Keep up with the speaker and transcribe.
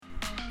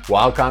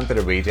Welcome to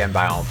the Regen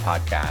Biome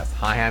Podcast.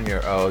 Hi, I'm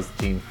your host,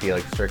 Gene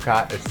Felix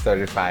Turcotte, a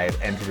certified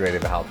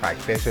integrative health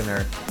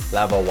practitioner,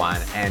 level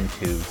 1 and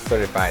 2,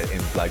 certified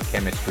in blood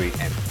chemistry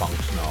and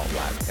functional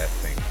lab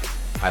testing.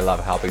 I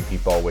love helping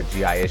people with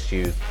GI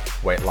issues,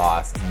 weight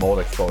loss, mold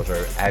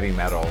exposure, heavy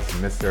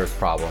metals, mysterious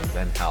problems,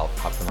 and health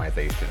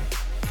optimization.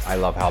 I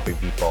love helping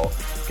people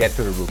get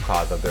to the root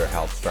cause of their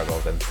health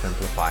struggles and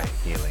simplify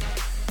healing.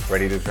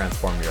 Ready to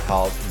transform your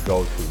health?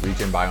 Go to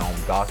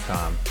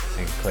regenbiome.com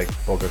and click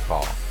book a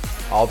call.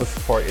 All the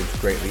support is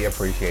greatly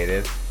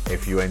appreciated.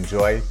 If you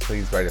enjoy,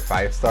 please write a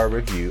 5-star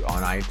review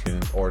on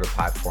iTunes or the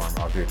platform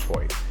of your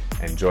choice.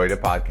 Enjoy the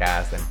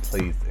podcast and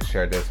please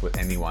share this with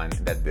anyone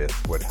that this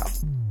would help.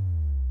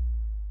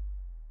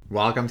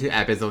 Welcome to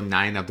episode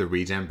 9 of the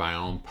Regen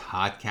Biome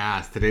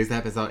Podcast. Today's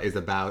episode is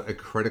about a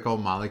critical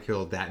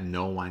molecule that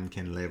no one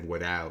can live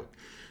without.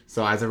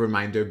 So as a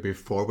reminder,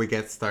 before we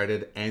get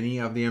started, any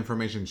of the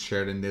information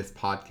shared in this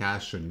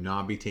podcast should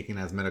not be taken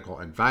as medical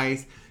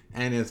advice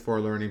and is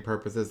for learning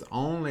purposes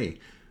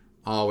only.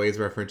 Always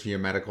refer to your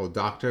medical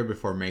doctor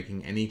before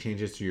making any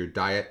changes to your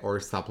diet or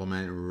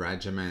supplement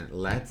regimen.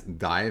 Let's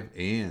dive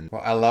in.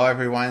 Well, hello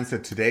everyone. So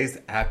today's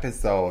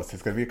episode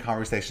is going to be a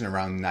conversation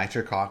around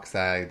nitric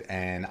oxide,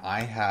 and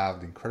I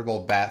have the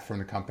incredible Beth from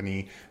the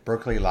company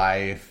Berkeley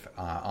Life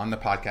on the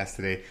podcast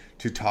today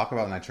to talk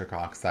about nitric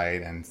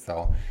oxide. And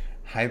so,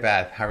 hi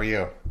Beth, how are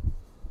you?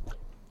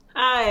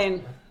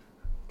 Hi,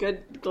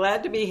 good,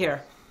 glad to be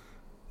here.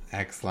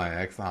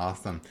 Excellent,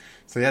 awesome.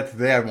 So yeah,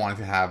 today I wanted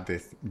to have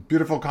this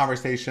beautiful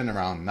conversation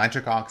around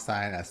nitric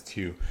oxide as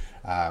to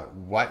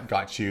what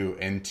got you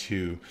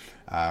into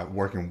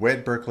working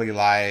with Berkeley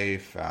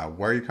Life,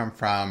 where you come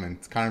from, and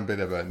it's kind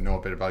of know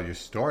a bit about your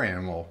story,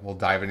 and we'll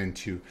dive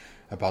into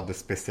about the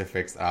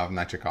specifics of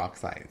nitric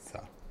oxide.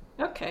 So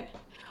okay,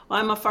 well,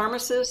 I'm a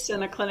pharmacist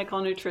and a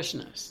clinical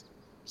nutritionist.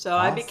 So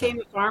awesome. I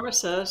became a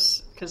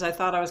pharmacist because I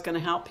thought I was going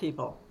to help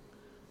people.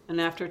 And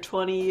after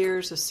 20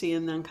 years of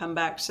seeing them come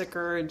back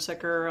sicker and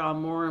sicker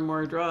on more and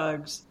more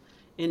drugs,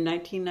 in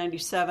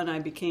 1997, I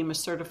became a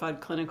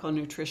certified clinical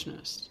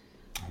nutritionist.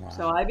 Wow.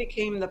 So I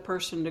became the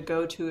person to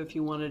go to if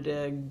you wanted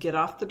to get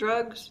off the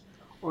drugs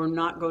or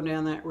not go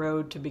down that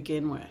road to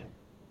begin with.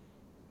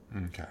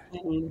 Okay.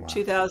 And in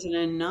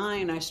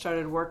 2009, I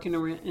started working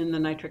in the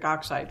nitric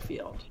oxide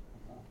field.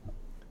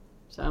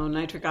 So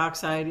nitric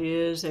oxide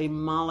is a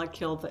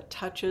molecule that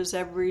touches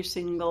every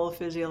single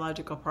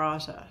physiological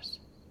process.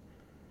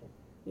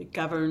 It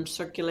governs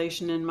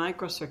circulation and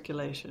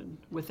microcirculation,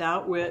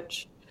 without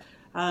which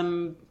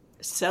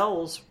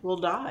cells will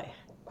die.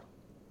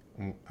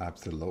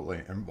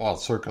 Absolutely. And well,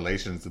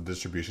 circulation is the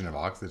distribution of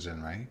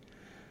oxygen, right?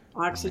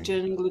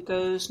 Oxygen,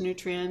 glucose,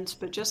 nutrients,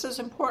 but just as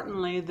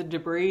importantly, the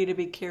debris to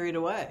be carried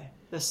away,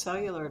 the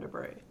cellular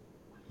debris.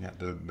 Yeah,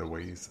 the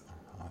waste.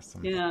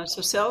 Awesome. Yeah,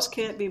 so cells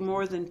can't be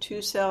more than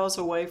 2 cells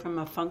away from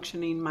a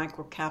functioning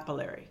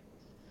microcapillary.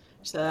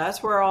 So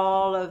that's where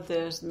all of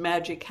this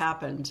magic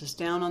happens, is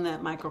down on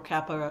that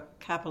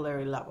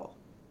microcapillary level.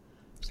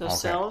 So okay.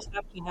 Cells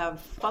have to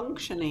have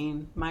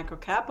functioning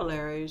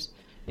microcapillaries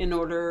in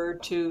order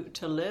to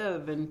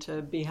live and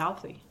to be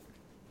healthy.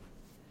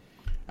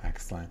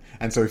 Excellent.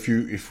 And so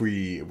if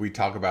we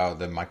talk about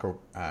the micro,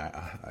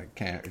 I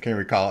can't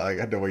recall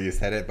the way you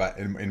said it, but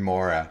in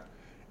more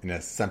in a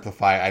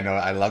simplified, I know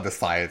I love the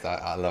slides,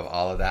 I love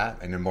all of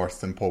that, in a more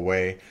simple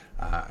way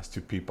as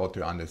to people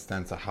to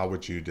understand. So how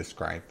would you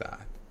describe that?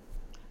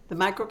 The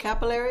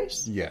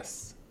microcapillaries?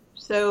 Yes.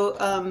 So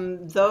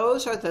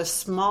those are the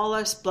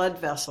smallest blood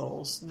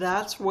vessels.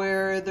 That's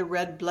where the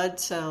red blood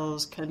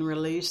cells can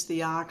release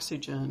the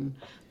oxygen.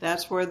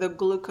 That's where the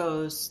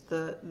glucose,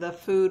 the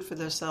food for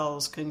the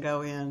cells can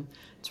go in.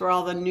 It's where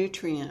all the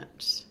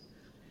nutrients.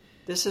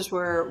 This is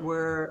where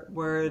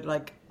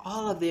like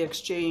all of the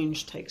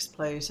exchange takes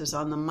place, is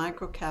on the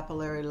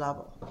microcapillary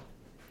level.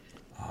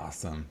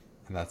 Awesome.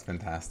 That's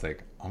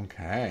fantastic.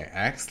 Okay,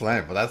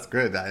 excellent. Well, that's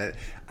good. I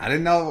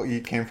didn't know you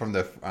came from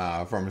the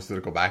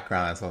pharmaceutical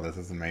background as well. This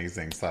is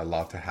amazing. So I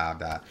love to have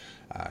that.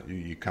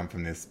 You come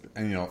from this,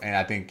 and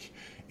I think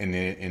in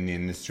the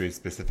industry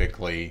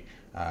specifically,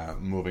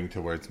 moving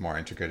towards more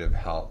integrative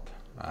health,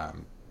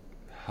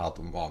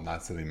 well, not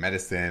necessarily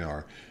medicine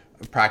or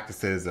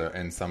practices or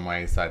in some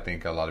ways. So I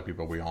think a lot of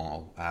people, we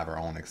all have our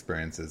own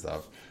experiences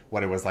of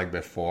what it was like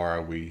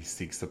before we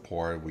seek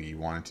support. We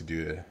wanted to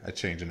do a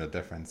change and a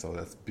difference. So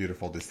that's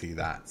beautiful to see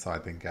that. So I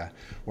think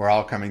we're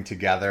all coming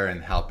together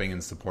and helping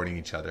and supporting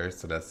each other.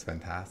 So that's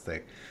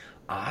fantastic.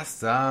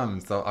 Awesome.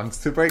 So I'm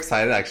super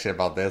excited actually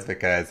about this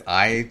because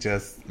I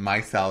just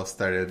myself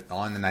started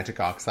on the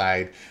nitric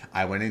oxide.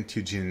 I went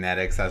into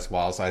genetics as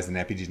well. So as an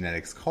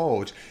epigenetics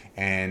coach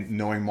and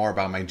knowing more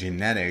about my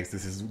genetics,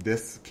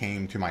 this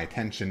came to my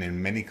attention,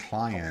 and many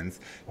clients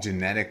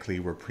genetically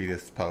were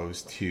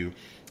predisposed to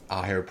a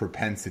higher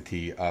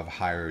propensity of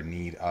higher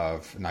need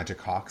of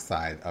nitric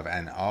oxide, of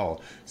NO.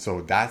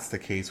 So that's the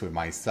case with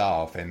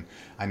myself. And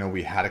I know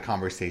we had a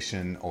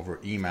conversation over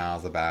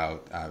emails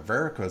about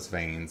varicose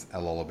veins a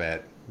little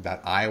bit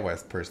that I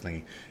was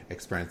personally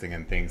experiencing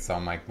and things. So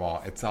I'm like,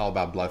 well, it's all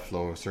about blood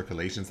flow,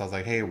 circulation. So I was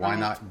like, hey, why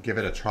not give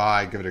it a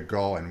try, give it a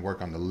go, and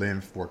work on the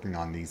lymph, working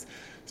on these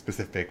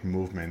specific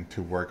movement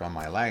to work on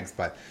my legs.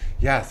 But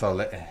yeah,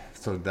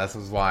 so this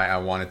is why I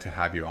wanted to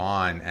have you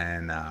on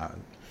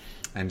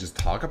and just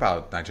talk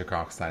about nitric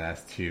oxide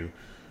as to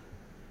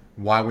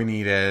why we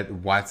need it,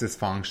 what's its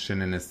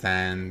function in a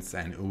sense,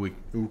 and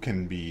who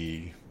can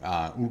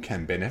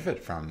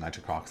benefit from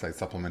nitric oxide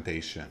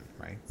supplementation,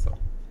 right? So,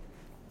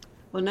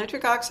 well,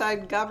 nitric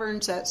oxide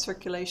governs that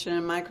circulation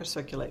and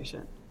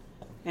microcirculation,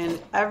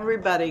 and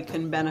everybody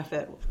can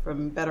benefit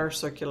from better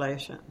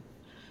circulation.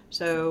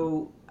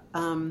 So,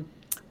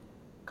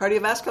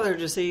 cardiovascular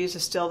disease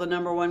is still the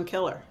number one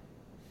killer.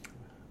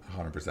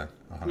 100%.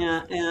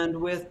 Yeah,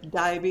 and with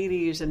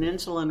diabetes and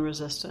insulin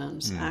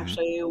resistance,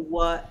 actually,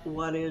 what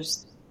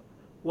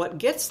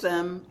gets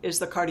them is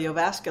the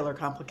cardiovascular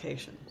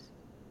complications.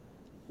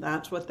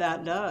 That's what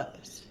that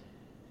does.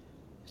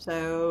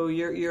 So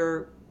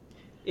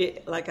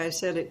like I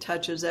said, it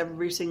touches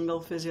every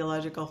single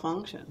physiological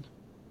function.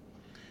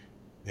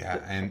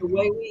 Yeah, and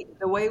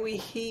the way we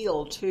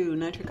heal too,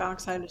 nitric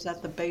oxide is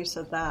at the base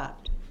of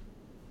that.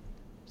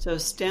 So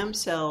stem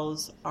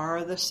cells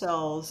are the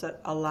cells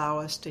that allow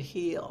us to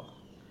heal.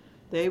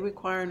 They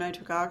require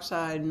nitric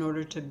oxide in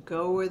order to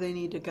go where they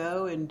need to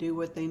go and do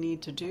what they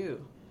need to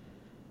do.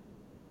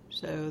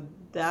 So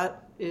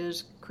that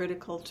is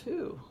critical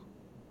too.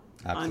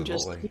 Absolutely. On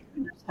just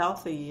keeping us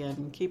healthy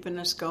and keeping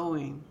us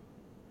going.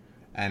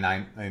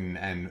 And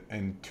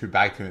to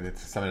back to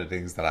some of the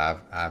things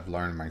that I've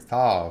learned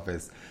myself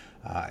is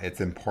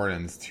its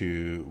importance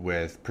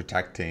with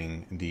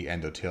protecting the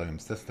endothelium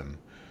system.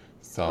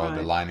 So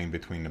the lining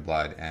between the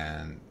blood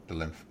and the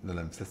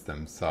lymph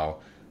system. So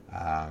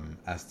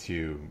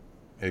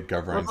it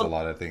governs a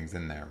lot of things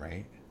in there,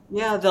 right?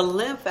 Yeah, the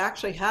lymph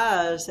actually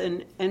has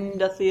an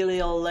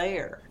endothelial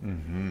layer.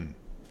 Mm-hmm.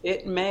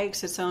 It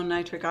makes its own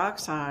nitric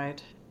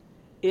oxide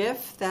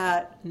if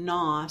that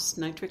NOS,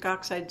 nitric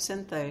oxide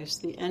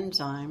synthase, the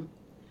enzyme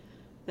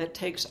that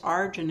takes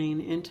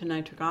arginine into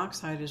nitric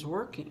oxide, is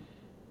working.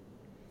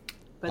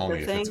 But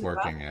Only if it's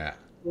working, yeah.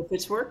 If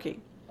it's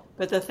working.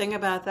 But the thing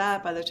about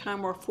that, by the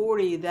time we're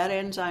 40, that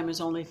enzyme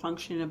is only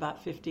functioning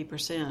about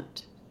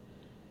 50%.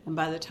 And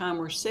by the time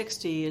we're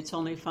 60, it's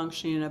only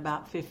functioning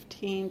about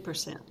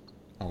 15%.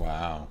 Oh,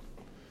 wow.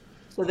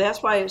 So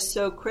that's why it's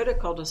so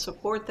critical to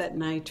support that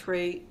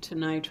nitrate to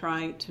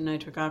nitrite to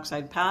nitric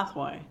oxide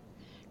pathway,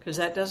 because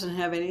that doesn't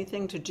have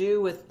anything to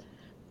do with,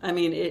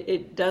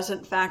 it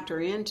doesn't factor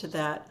into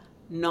that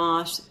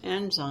NOS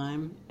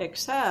enzyme,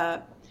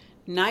 except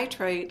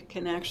nitrate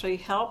can actually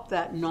help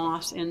that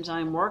NOS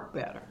enzyme work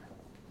better.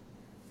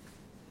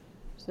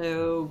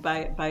 So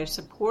by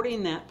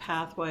supporting that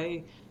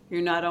pathway,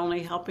 you're not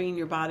only helping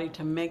your body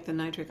to make the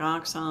nitric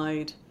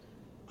oxide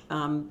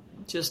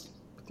just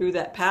through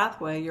that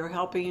pathway, you're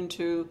helping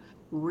to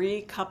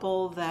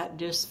recouple that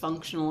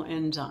dysfunctional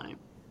enzyme.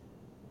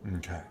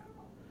 Okay.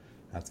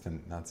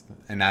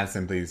 And that's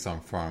simply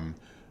from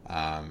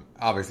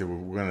obviously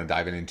we're going to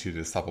dive into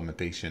the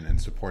supplementation and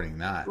supporting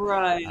that.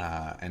 Right.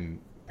 And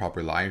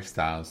proper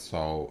lifestyle.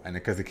 So, and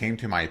because it came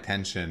to my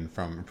attention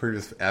from a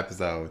previous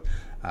episode,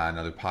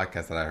 another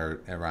podcast that I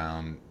heard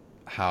around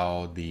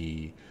how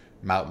the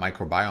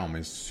microbiome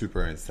is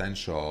super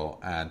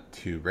essential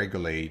to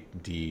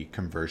regulate the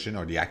conversion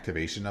or the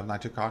activation of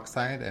nitric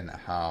oxide, and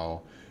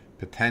how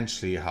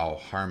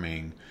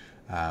harming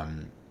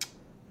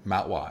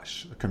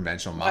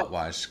conventional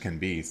mouthwash can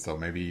be. So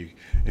maybe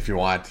if you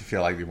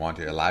feel like you want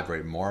to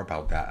elaborate more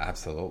about that,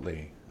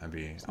 absolutely. That'd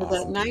be awesome. So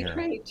that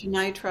nitrate to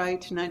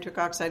nitrite to nitric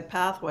oxide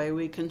pathway,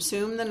 we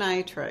consume the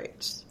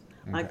nitrates,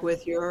 like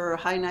with your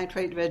high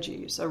nitrate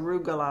veggies,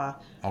 arugula,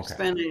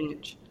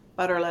 spinach,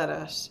 butter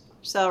lettuce,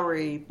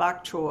 celery,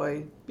 bok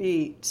choy,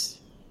 beets.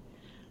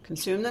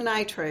 Consume the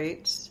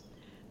nitrates.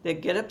 They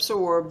get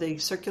absorbed, they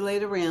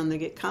circulate around, they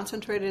get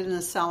concentrated in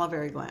the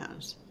salivary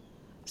glands.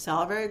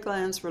 Salivary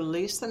glands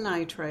release the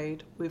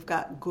nitrate. We've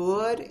got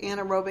good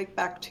anaerobic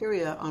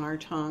bacteria on our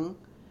tongue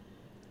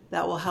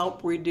that will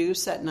help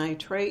reduce that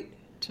nitrate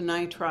to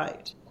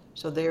nitrite.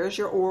 So there's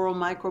your oral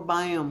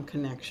microbiome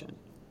connection.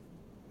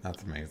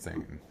 That's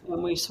amazing.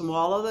 When we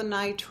swallow the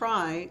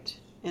nitrite,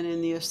 and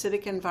in the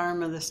acidic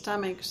environment of the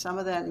stomach, some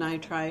of that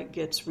nitrite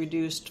gets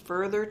reduced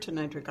further to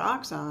nitric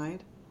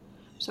oxide.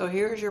 So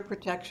here's your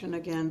protection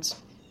against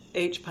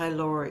H.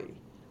 pylori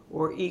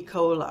or E.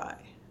 coli.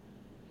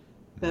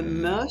 But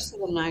most of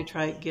the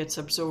nitrite gets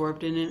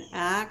absorbed and it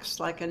acts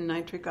like a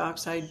nitric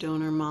oxide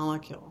donor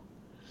molecule.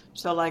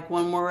 So like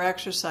when we're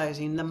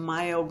exercising, the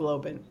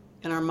myoglobin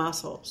in our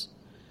muscles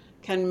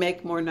can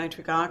make more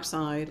nitric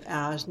oxide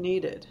as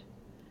needed.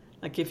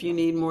 Like if you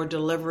need more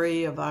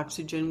delivery of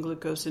oxygen,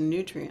 glucose, and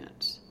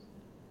nutrients,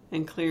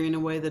 and clearing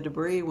away the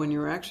debris when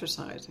you're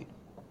exercising.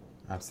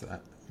 Absolutely.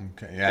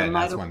 Okay. Yeah,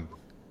 that's one.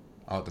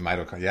 Oh, the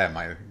mitochondria.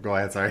 Yeah, go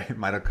ahead. Sorry.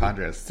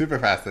 Mitochondria is super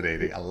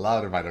fascinating. I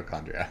love the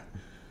mitochondria.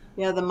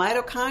 Yeah, the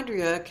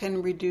mitochondria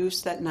can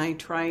reduce that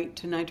nitrite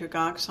to nitric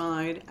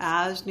oxide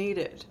as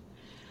needed.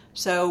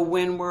 So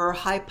when we're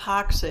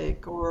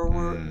hypoxic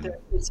or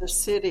it's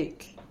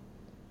acidic,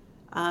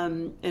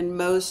 and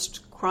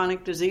most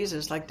chronic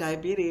diseases like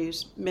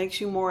diabetes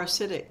makes you more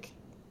acidic,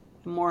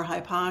 more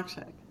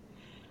hypoxic.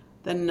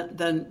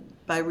 Then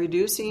by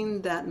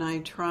reducing that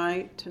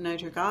nitrite to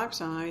nitric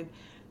oxide,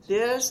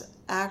 this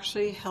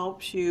actually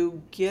helps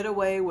you get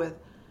away with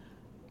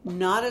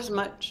not as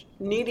much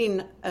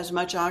needing as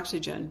much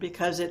oxygen,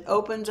 because it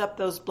opens up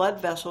those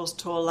blood vessels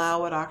to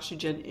allow what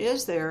oxygen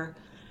is there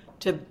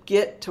to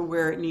get to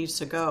where it needs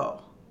to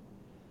go.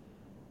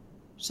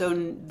 So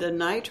the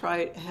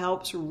nitrite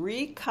helps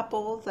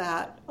recouple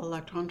that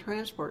electron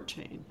transport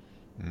chain.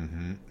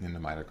 In the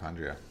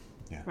mitochondria.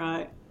 Yeah.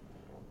 Right.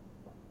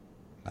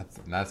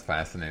 That's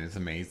fascinating. It's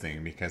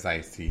amazing because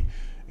I see,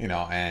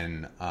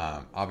 and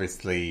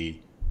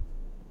obviously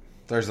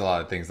there's a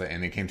lot of things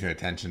and it came to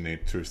attention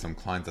through some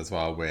clients as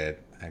well with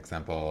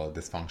example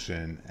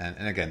dysfunction,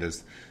 and again,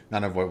 there's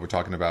none of what we're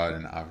talking about,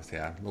 and obviously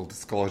a little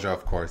disclosure,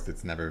 of course,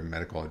 it's never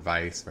medical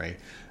advice, right?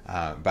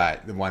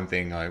 But the one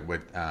thing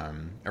with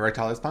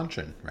erectile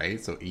dysfunction,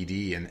 right? So ED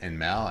in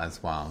male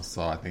as well.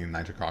 So I think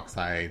nitric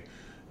oxide,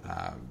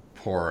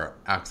 poor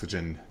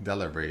oxygen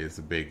delivery is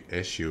a big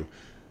issue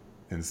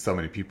in so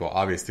many people,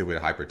 obviously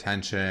with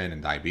hypertension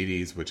and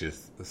diabetes, which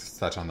is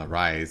such on the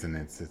rise, and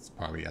it's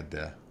probably at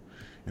the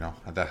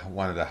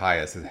one of the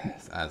highest it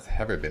has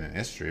ever been in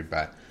history.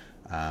 But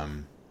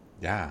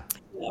yeah,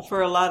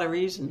 for a lot of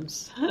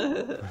reasons.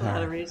 A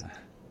lot of reasons.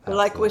 But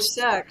like with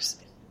sex,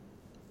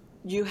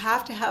 you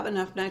have to have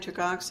enough nitric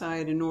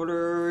oxide in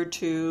order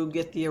to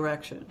get the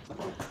erection.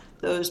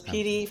 Those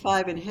PDE5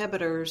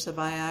 inhibitors, the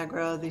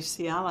Viagra, the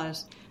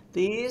Cialis,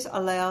 these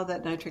allow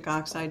that nitric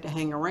oxide to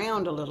hang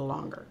around a little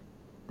longer.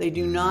 They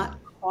do not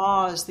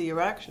cause the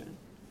erection.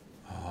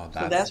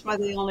 So that's why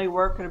they only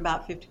work in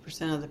about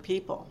 50% of the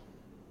people.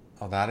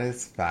 Oh, that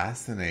is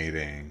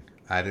fascinating.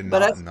 I did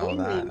not know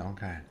that.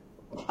 Okay.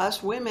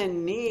 Us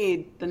women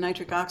need the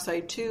nitric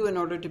oxide too in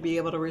order to be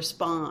able to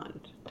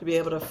respond, to be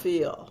able to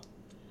feel.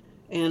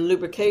 And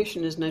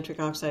lubrication is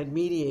nitric oxide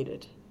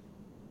mediated.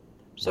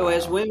 So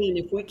as women,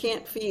 if we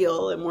can't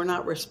feel and we're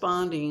not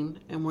responding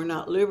and we're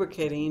not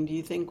lubricating, do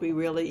you think we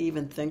really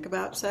even think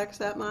about sex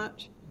that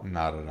much?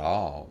 Not at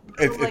all.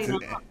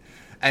 Not.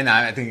 And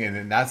I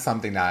think that's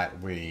something that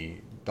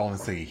we don't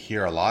necessarily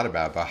hear a lot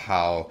about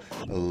how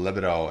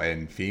libido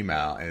in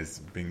female is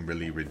being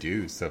really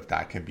reduced. So if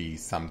that can be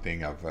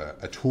something of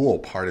a tool,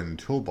 part in the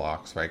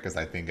toolbox, right? Because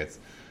I think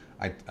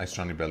I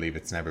strongly believe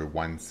it's never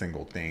one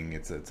single thing.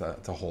 It's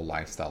a whole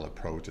lifestyle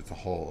approach. It's a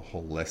whole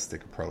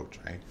holistic approach,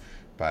 right?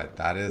 But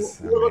that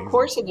is well, of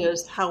course it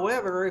is.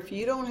 However, if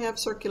you don't have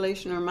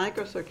circulation or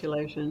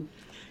microcirculation,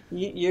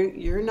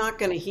 you're not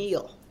going to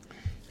heal.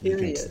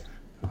 Period.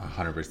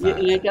 100%.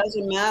 And it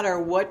doesn't matter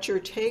what you're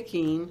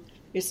taking.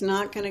 It's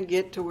not going to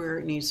get to where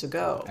it needs to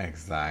go.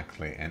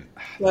 Exactly. And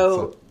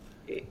so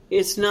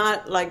it's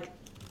not like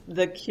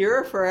the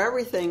cure for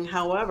everything.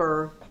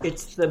 However,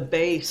 it's the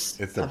base.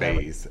 It's the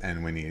base.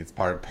 And we need, it's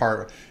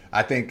part,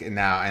 I think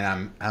now,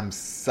 and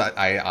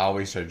I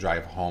always try to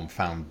drive home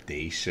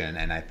foundation.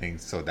 And I think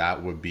so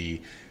that would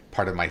be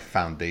part of my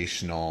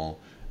foundational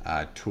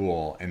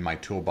tool in my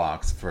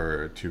toolbox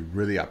to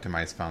really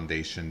optimize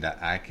foundation, that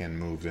I can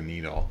move the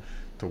needle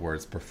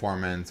towards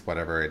performance,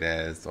 whatever it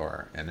is,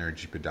 or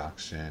energy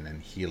production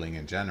and healing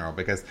in general.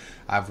 Because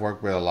I've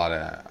worked with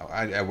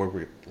I work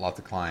with lots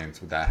of clients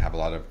that have a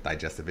lot of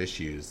digestive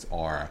issues,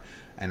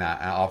 and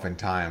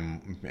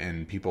oftentimes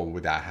in people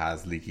that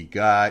has leaky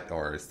gut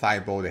or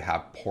SIBO, they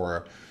have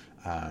poor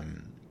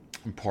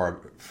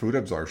food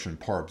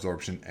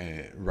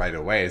absorption, right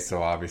away.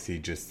 So obviously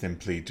just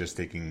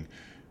taking,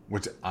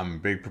 which I'm a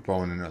big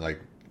proponent of, like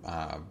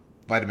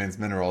vitamins,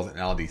 minerals, and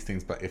all these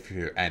things. But if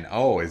your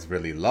NO is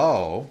really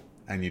low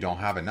and you don't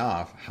have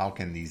enough, how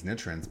can these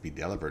nutrients be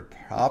delivered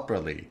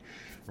properly,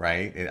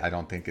 right? I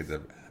don't think it's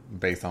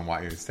based on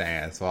what you're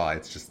saying as well.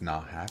 It's just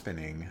not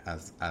happening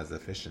as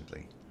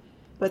efficiently.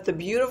 But the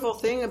beautiful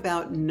thing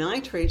about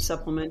nitrate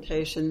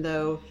supplementation,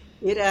 though,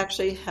 it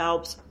actually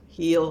helps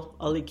heal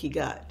a leaky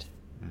gut.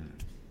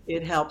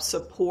 It helps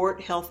support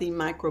healthy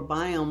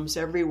microbiomes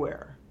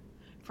everywhere,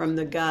 from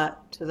the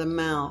gut to the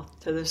mouth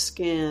to the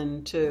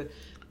skin to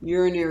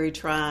urinary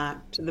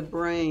tract to the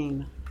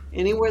brain.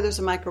 Anywhere there's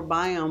a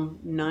microbiome,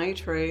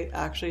 nitrate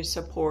actually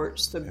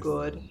supports the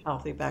good,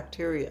 healthy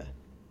bacteria.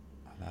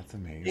 Oh, that's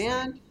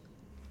amazing.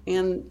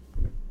 And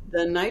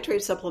the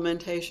nitrate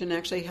supplementation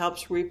actually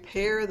helps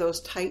repair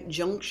those tight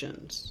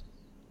junctions.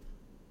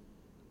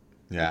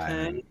 Yeah.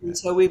 Okay? And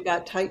so we've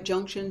got tight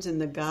junctions in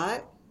the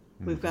gut.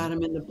 We've got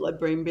them in the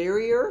blood-brain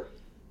barrier.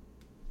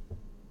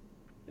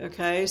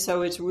 Okay,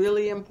 so it's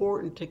really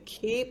important to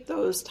keep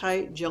those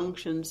tight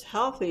junctions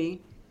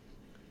healthy,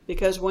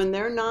 because when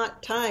they're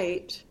not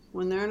tight,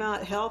 when they're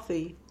not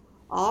healthy,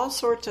 all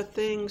sorts of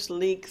things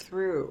leak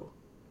through.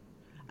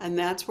 And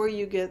that's where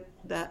you get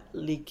that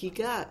leaky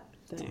gut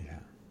thing.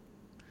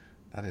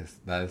 Yeah.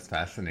 That is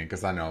fascinating,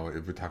 because I know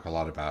we talk a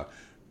lot about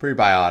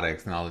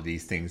prebiotics and all of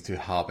these things to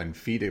help and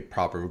feed it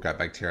proper gut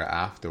bacteria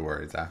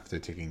afterwards, after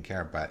taking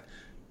care. But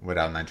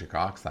without nitric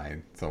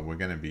oxide. So we're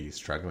going to be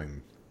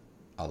struggling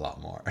a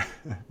lot more.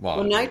 Well,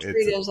 Well, it's nitrate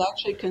is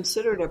actually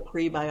considered a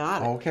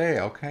prebiotic. okay.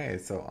 Okay.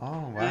 So,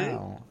 oh Right?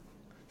 wow,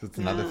 so it's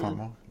another Yeah. form.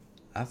 Of,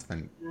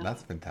 Yeah.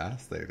 that's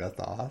fantastic. That's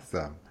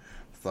awesome.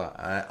 So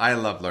I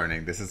love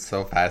learning. This is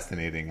so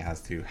fascinating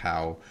as to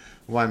how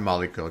one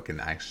molecule can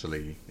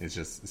actually is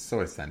just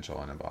so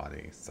essential in a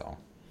body. So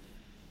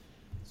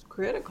It's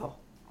critical.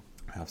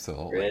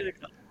 absolutely.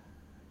 Critical.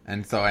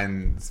 And so,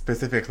 and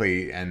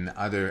specifically in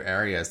other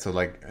areas, so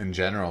like in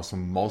general, so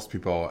most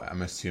people,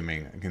 I'm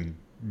assuming, can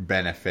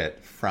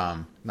benefit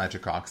from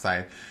nitric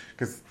oxide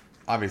because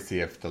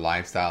obviously, if the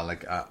lifestyle,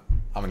 like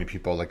how many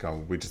people, like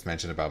we just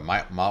mentioned about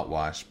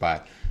mouthwash,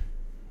 but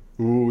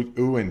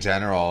ooh in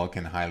general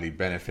can highly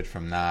benefit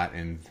from that.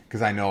 And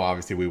because I know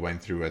obviously we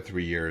went through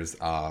 3 years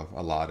of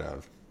a lot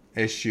of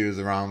issues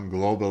around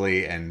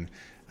globally, and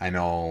I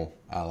know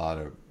a lot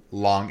of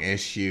long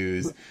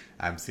issues.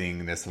 I'm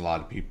seeing this a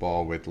lot of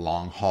people with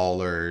long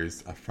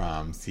haulers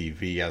from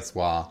CV as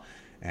well.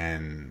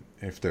 And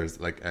if there's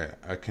like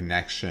a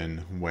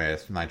connection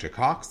with nitric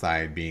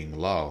oxide being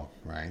low,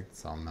 right?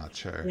 So I'm not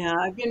sure. Yeah,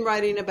 I've been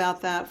writing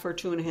about that for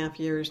 2.5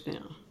 years now. Yeah.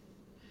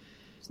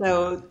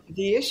 So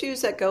the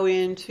issues that go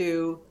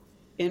into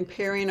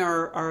impairing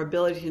our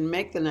ability to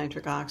make the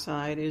nitric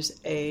oxide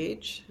is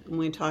age, and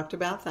we talked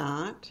about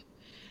that,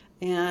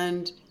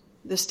 and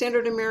the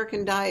standard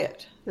American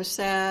diet, the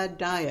SAD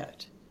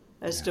diet,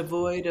 as Yeah.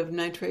 devoid of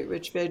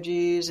nitrate-rich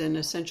veggies and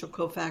essential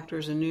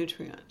cofactors and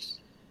nutrients,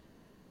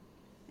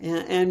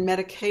 and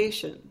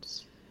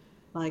medications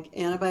like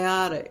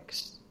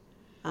antibiotics,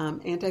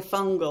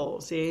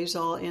 antifungals, the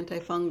azole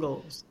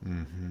antifungals,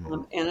 Mm-hmm.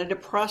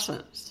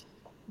 antidepressants,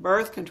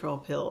 birth control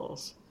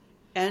pills,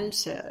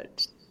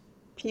 NSAIDs,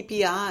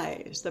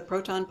 PPIs, the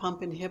proton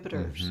pump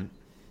inhibitors, Mm-hmm.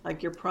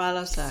 like your So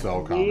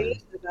Prilosec. common.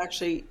 These have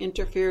actually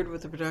interfered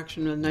with the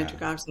production of Yeah.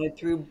 nitric oxide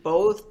through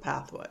both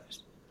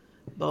pathways,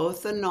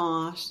 both the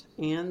NOS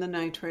and the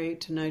nitrate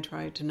to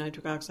nitrite to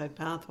nitric oxide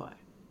pathway.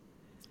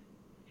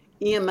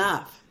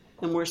 EMF,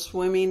 and we're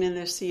swimming in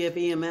the sea of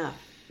EMF.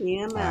 I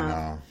EMF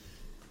know.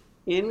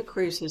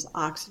 increases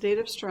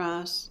oxidative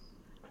stress,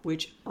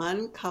 which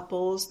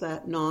uncouples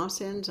that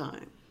NOS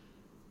enzyme.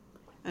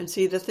 And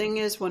see, the thing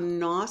is, when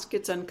NOS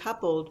gets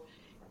uncoupled,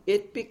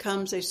 it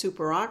becomes a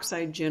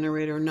superoxide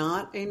generator,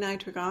 not a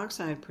nitric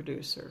oxide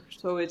producer.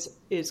 So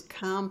it's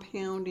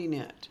compounding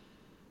it.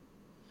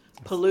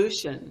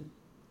 Pollution,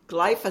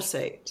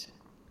 glyphosate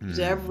is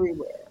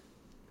everywhere.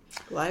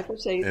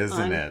 Glyphosate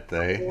Isn't it?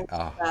 uncouples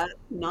Oh, that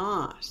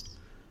NOS.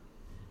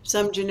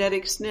 Some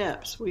genetic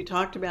SNPs, we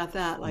talked about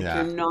that, like your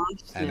yeah.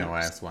 NOS SNPs.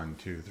 NOS 1,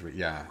 2, 3.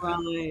 Yeah.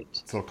 Right.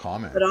 So But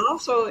common.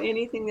 also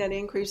anything that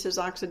increases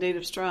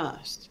oxidative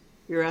stress,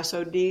 your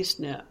SOD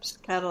SNPs,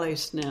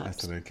 catalase SNPs,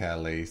 Acetyl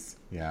catalase.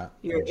 Yeah.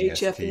 your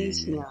HFE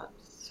AGST.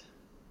 SNPs,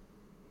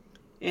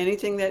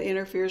 anything that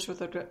interferes with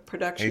the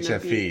production of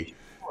HFE. BH4.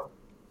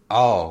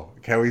 Oh,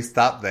 can we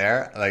stop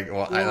there? Like,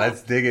 well, Yeah,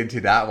 let's dig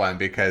into that one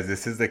because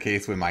this is the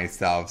case with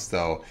myself.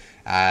 So,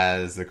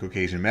 as a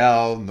Caucasian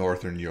male,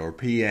 Northern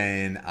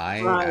European,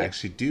 I right.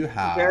 actually do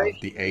Very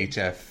have the few.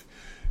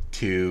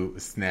 HF2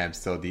 SNP,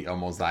 so the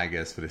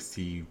homozygous for the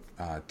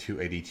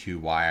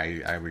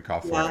C282Y, I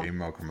recall for Yeah.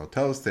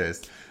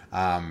 hemochromatosis.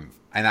 And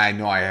I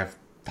know I have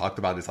talked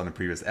about this on a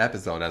previous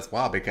episode as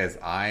well because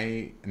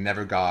I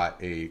never got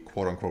a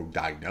quote unquote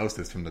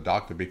diagnosis from the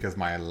doctor because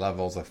my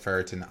levels of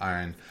ferritin,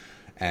 iron,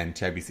 and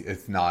TIBC,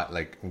 it's not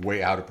like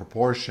way out of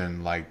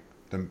proportion like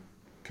the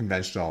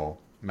conventional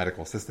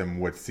medical system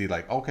would see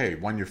like, okay,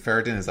 when your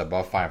ferritin is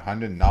above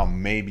 500, now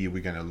maybe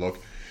we're going to look.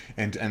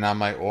 And I'm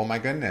like, oh my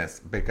goodness,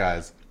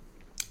 because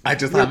I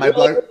just You're had my really,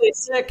 blood. really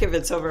sick if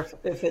it's I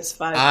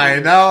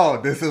 500. know.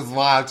 This is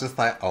why I'm just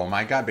like, oh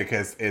my God,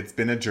 because it's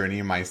been a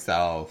journey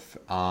myself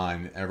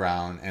on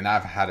around, and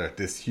I've had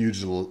this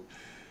huge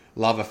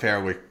love affair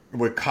with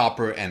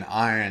copper and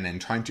iron and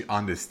trying to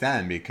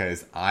understand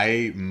because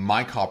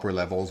my copper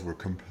levels were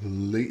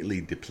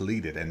completely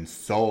depleted and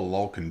so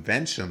low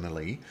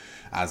conventionally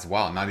as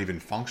well, not even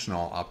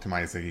functional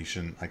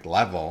optimization like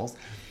levels.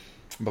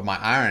 But my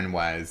iron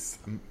was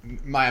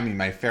my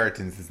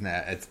ferritins is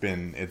not, it's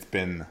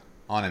been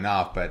on and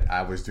off, but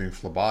I was doing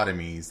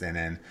phlebotomies and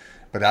then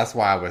but that's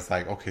why I was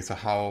like, okay, so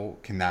how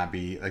can that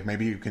be like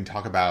maybe you can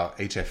talk about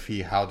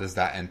HFE, how does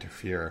that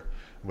interfere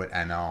with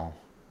NO?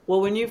 Well,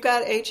 when you've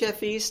got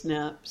HFE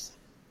SNPs,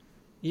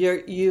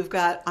 you've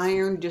got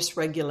iron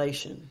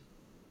dysregulation.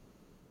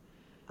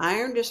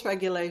 Iron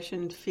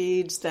dysregulation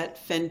feeds that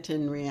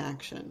Fenton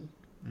reaction.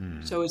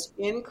 So it's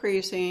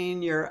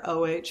increasing your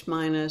OH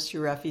minus,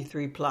 your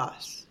Fe3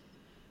 plus.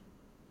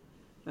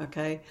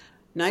 Okay?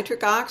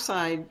 Nitric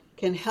oxide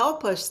can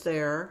help us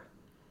there,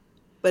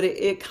 but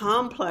it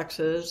can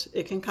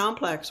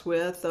complex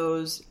with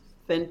those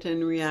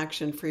Fenton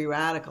reaction free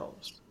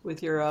radicals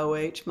with your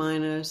OH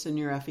minus and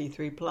your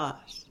Fe3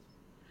 plus.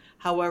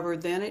 However,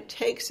 then it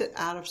takes it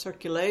out of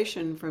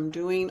circulation from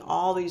doing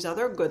all these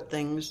other good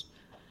things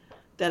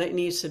that it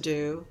needs to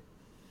do.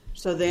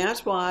 So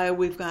that's why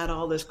we've got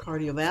all this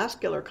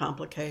cardiovascular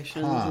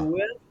complications Huh.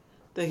 with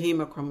the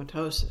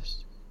hemochromatosis.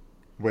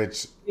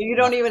 which You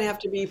don't even have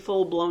to be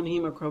full-blown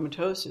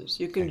hemochromatosis.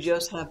 You can ex-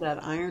 just have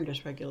that iron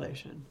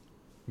dysregulation.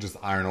 just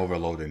iron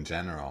overload in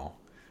general.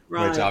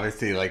 Which Right.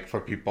 obviously, like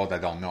for people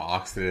that don't know,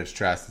 oxidative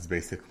stress is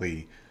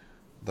basically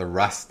the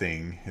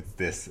rusting. It's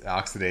this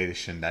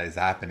oxidation that is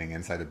happening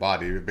inside the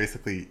body. You're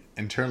basically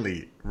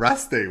internally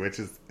rusting, which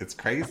is it's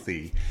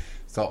crazy.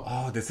 So,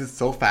 oh, this is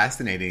so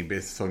fascinating.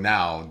 So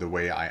now the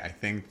way I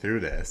think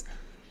through this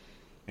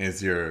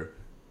is your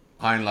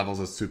iron levels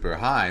are super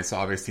high. So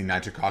obviously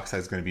nitric oxide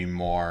is going to be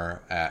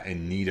more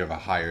in need of a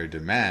higher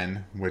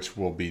demand, which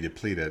will be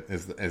depleted.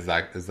 Is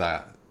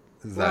that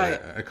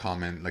Right. a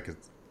comment? Like it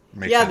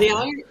makes Yeah, sense, the right?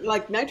 iron,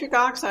 like nitric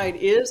oxide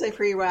is a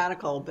free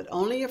radical, but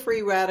only a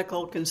free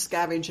radical can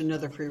scavenge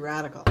another free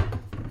radical.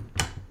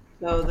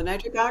 So the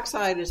nitric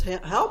oxide is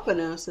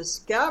helping us, is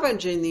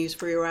scavenging these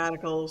free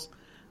radicals,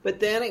 but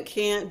then it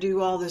can't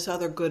do all this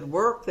other good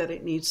work that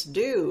it needs to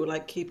do,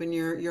 like keeping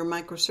your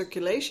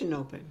microcirculation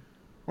open.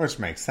 Which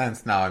makes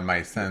sense now. It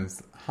makes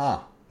sense,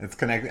 huh? It's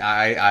connected.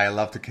 I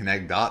love to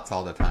connect dots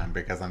all the time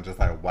because I'm just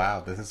like,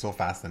 wow, this is so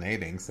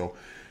fascinating. So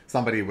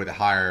somebody would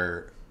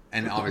hire,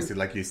 and obviously,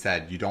 like you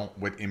said, you don't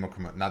with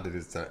hemochromatosis. Not that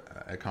it's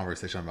a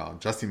conversation about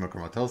just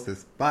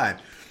hemochromatosis, but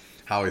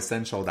how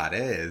essential that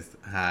is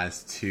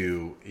has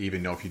to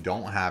even though if you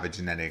don't have a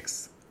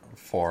genetics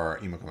for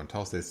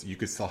hemochromatosis, you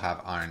could still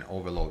have iron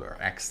overload or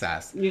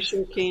excess. You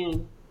sure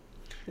can.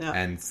 Yeah.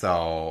 And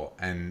so,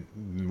 and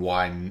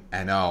why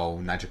NO,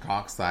 nitric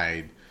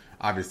oxide,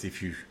 obviously,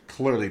 if you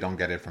clearly don't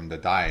get it from the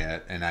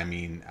diet, and I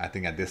mean, I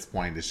think at this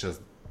point, it's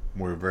just,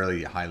 we're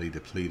really highly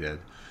depleted.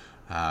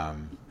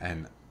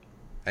 And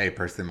a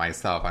person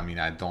myself, I mean,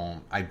 I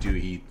do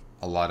eat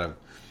a lot of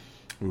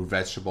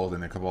vegetables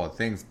and a couple of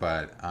things,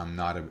 but I'm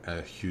not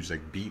a huge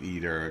like beet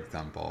eater,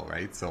 example,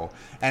 right? So,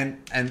 and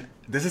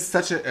this is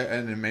such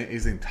an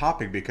amazing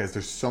topic because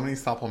there's so many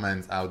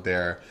supplements out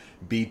there.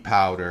 Beet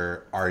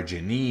powder,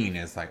 arginine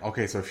is like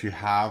okay. So if you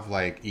have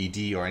like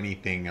ED or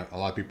anything, a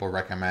lot of people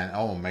recommend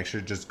make sure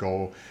to just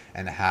go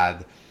and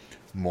add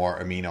more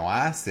amino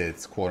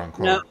acids, quote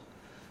No. unquote.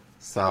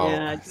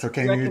 So Yeah. so Just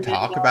can you recommend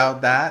talk all.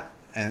 about that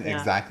and Yeah.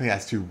 exactly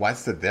as to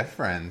what's the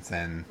difference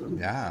and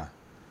yeah.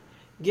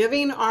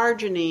 Giving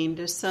arginine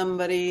to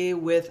somebody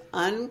with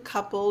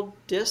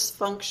uncoupled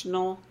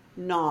dysfunctional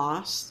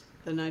NOS,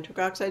 the nitric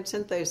oxide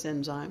synthase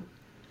enzyme,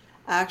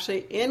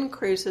 actually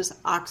increases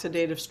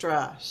oxidative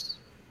stress.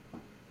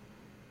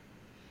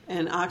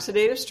 And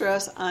oxidative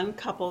stress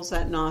uncouples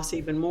that NOS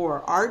even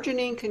more.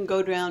 Arginine can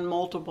go down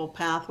multiple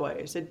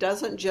pathways. It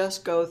doesn't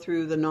just go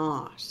through the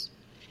NOS.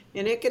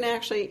 And it can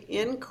actually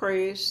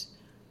increase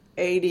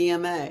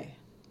ADMA,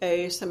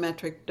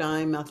 asymmetric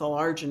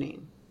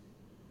dimethylarginine.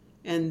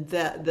 And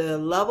that the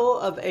level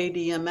of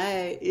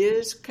ADMA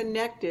is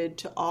connected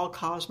to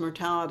all-cause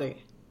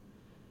mortality.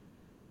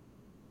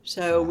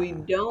 So we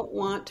don't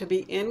want to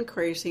be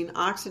increasing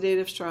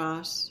oxidative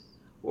stress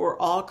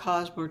or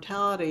all-cause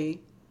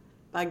mortality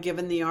by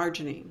giving the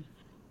arginine.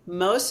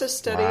 Most of the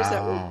studies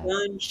that were Wow.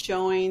 done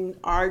showing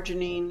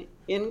arginine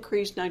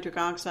increased nitric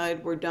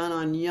oxide were done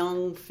on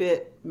young,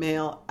 fit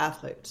male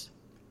athletes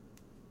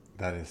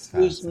That is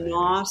whose fascinating.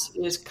 NOS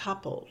is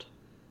coupled.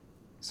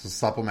 So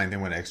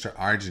supplementing with extra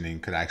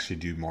arginine could actually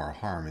do more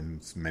harm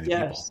in many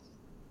people. Yes,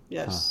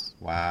 yes,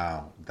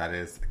 Wow, that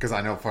is because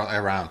I know for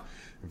around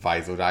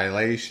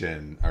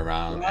vasodilation,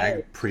 around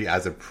right,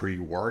 as a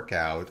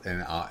pre-workout,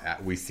 and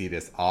we see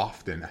this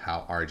often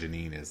how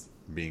arginine is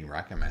being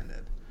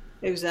recommended.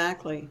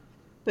 exactly.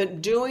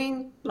 But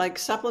doing like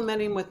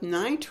supplementing with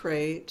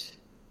nitrate,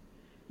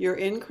 you're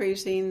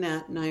increasing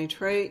that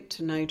nitrate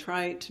to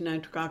nitrite to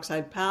nitric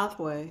oxide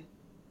pathway,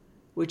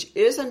 which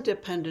isn't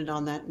dependent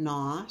on that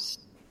NOS.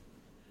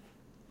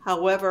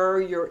 However,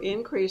 you're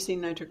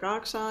increasing nitric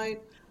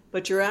oxide,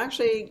 but you're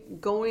actually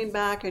going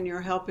back and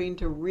you're helping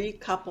to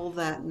recouple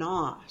that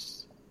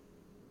NOS.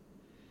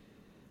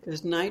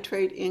 Because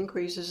nitrate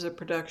increases the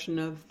production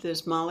of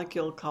this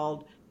molecule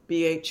called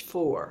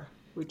BH4,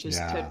 which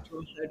is Yeah,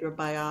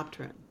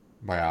 tetrahydrobiopterin.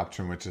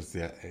 biopterin, which is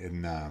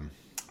in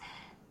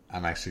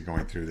I'm actually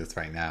going through this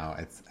right now.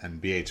 It's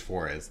and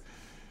BH4 is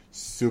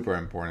super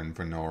important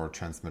for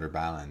neurotransmitter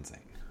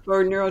balancing,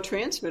 For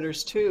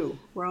neurotransmitters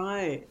too,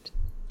 right.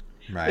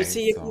 But right?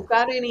 see, if you've So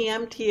got any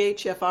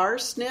MTHFR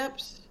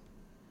SNPs,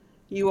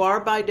 you are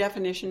by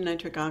definition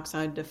nitric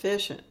oxide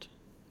deficient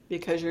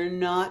because you're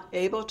not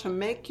able to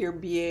make your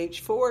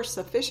BH4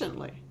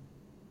 sufficiently.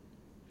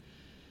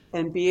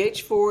 And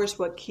BH4 is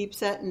what keeps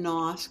that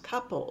NOS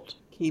coupled,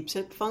 keeps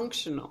it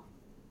functional.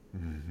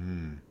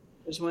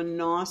 Because when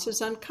NOS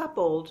is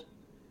uncoupled,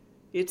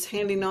 it's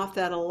handing off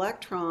that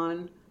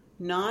electron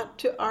not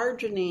to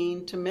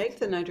arginine to make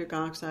the nitric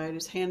oxide,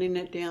 it's handing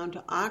it down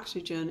to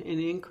oxygen and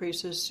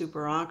increases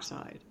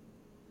superoxide.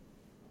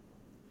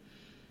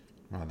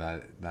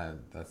 well,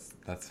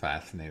 that's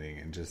fascinating,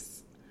 and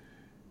just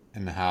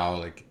and how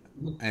like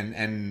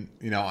and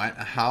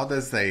how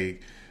does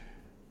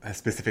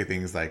specific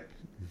things like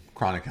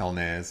chronic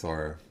illness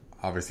or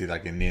obviously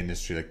like in the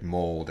industry like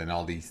mold and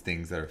all these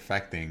things that are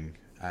affecting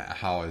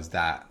how is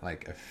that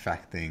like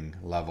affecting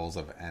levels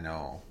of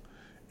NO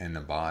in the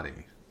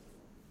body?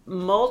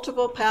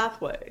 Multiple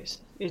pathways.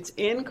 It's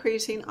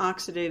increasing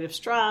oxidative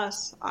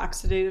stress.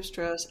 Oxidative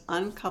stress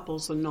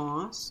uncouples the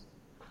NOS.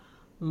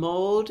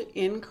 Mold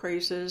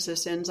increases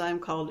this enzyme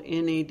called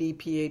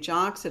NADPH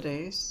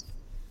oxidase,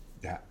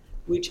 Yeah.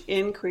 which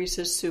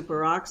increases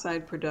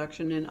superoxide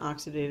production in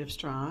oxidative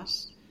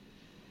stress.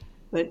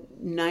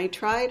 But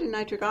nitrite and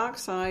nitric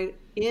oxide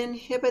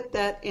inhibit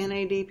that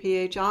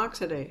NADPH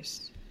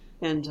oxidase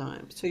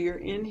enzyme. So you're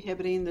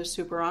inhibiting the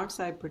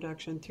superoxide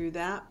production through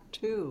that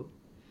too.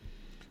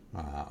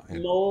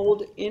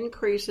 Mold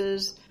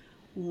increases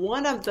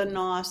one of the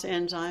NOS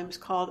enzymes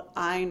called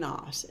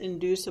iNOS,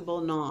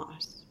 inducible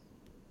NOS.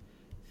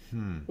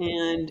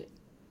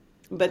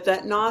 But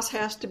that NOS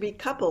has to be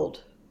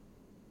coupled.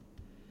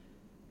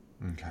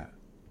 Okay.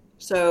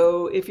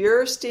 So if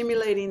you're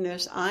stimulating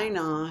this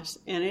iNOS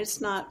and it's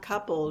not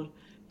coupled,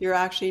 you're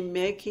actually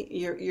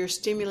you're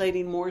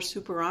stimulating more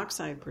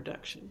superoxide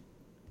production.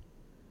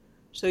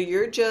 So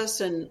you're just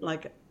in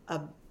like a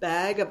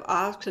bag of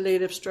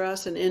oxidative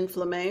stress and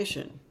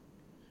inflammation,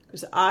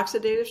 because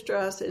oxidative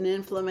stress and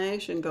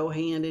inflammation go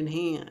hand in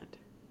hand.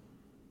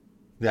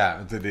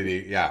 Yeah,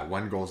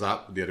 one goes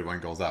up, the other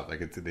one goes up.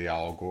 Like they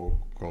all go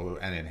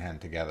hand in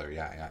hand together.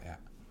 Yeah.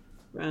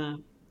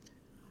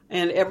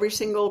 And every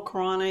single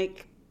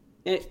chronic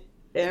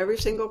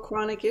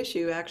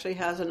issue actually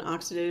has an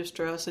oxidative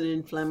stress and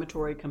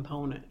inflammatory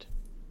component.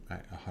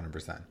 Right,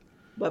 100%.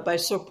 But by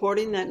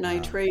supporting that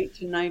nitrate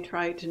to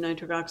nitrite to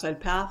nitric oxide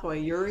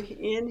pathway, you're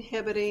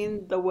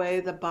inhibiting the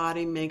way the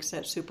body makes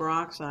that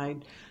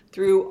superoxide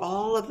through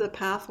all of the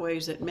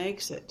pathways it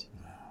makes it.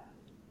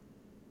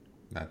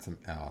 That's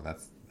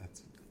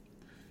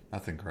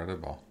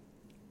incredible.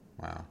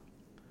 Wow.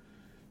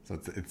 So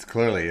it's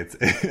clearly it's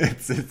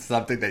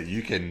something that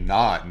you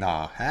cannot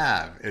not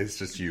have. It's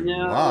just you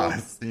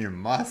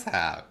must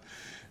have.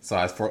 So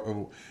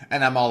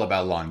and I'm all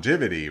about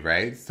longevity,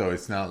 right? So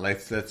it's not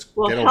let's get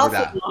over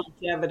that.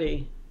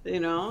 Longevity,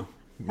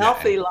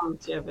 healthy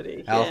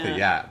longevity. Healthy,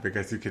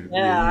 because you can.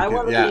 Yeah, I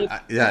want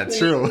to be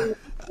true.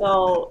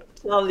 Till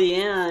the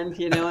end,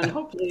 and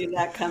hopefully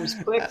that comes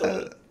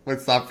quickly.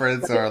 With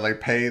sufferance or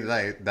like pain,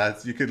 like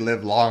you could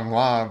live long,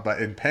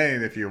 but in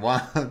pain if you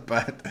want.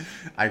 But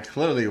I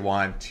clearly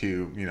want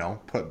to,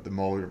 put the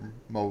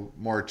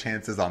more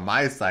chances on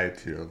my side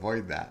to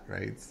avoid that,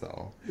 right?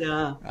 So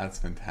yeah, that's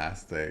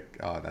fantastic.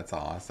 Oh, that's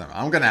awesome.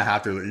 I'm gonna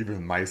have to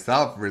even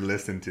myself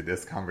re-listen to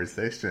this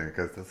conversation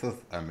because this is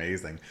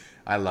amazing.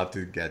 I love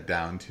to get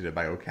down to the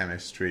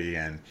biochemistry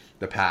and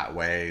the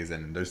pathways,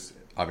 and there's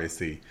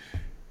obviously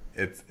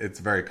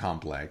it's very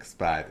complex,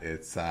 but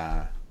it's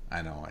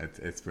I know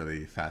it's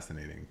really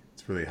fascinating.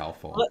 It's really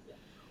helpful.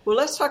 Well,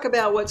 let's talk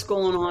about what's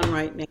going on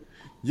right now.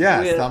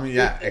 Yes, tell me.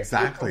 Yeah,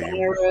 exactly. With the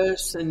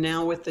virus, and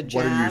now with the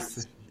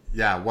jabs.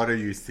 What are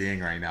you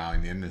seeing right now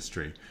in the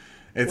industry?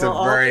 It's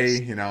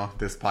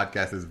this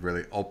podcast is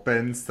really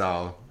open,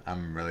 so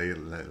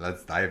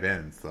let's dive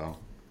in. So,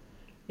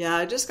 yeah,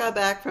 I just got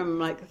back from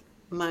my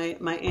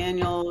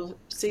annual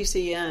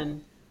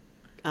CCN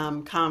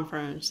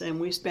conference, and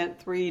we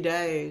spent 3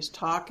 days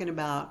talking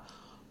about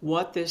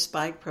what this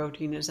spike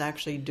protein is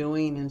actually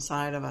doing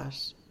inside of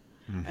us.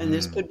 Mm-hmm. And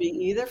this could be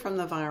either from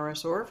the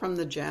virus or from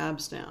the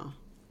jabs now.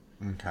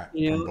 Okay.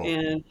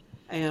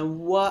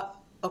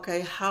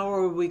 How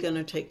are we going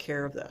to take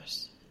care of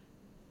this?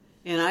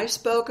 And I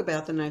spoke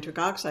about the nitric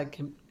oxide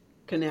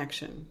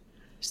connection.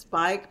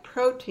 Spike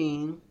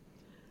protein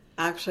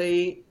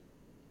actually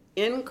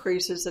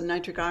increases the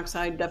nitric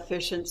oxide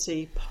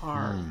deficiency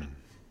part.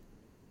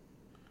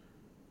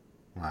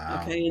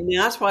 Wow. Okay, and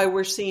that's why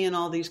we're seeing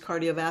all these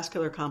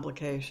cardiovascular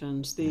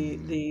complications,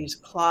 these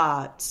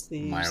clots,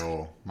 these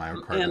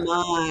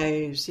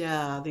myocarditis.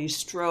 MIs, these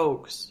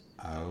strokes.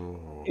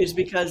 Oh. Is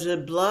because the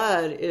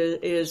blood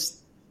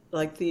is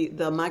like the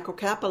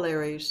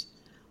microcapillaries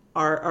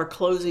are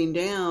closing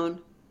down.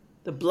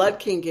 The blood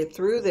can't get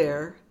through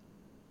there.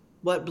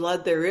 What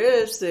blood there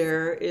is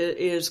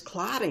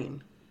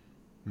clotting.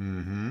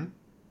 Mm-hmm.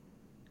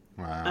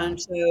 Wow.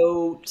 And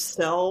so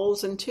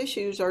cells and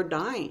tissues are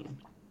dying.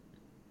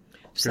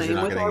 Because you're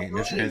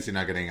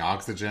not getting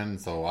oxygen,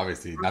 so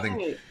obviously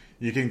nothing.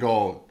 You can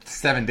go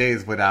 7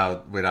 days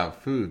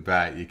without food,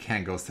 but you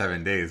can't go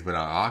 7 days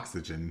without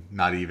oxygen.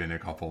 Not even a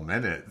couple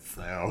minutes.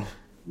 So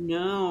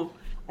no,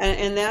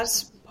 and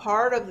that's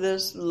part of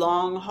this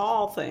long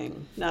haul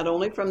thing. Not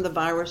only from the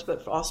virus,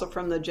 but also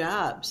from the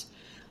jabs.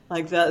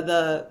 Like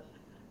the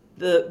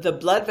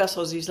blood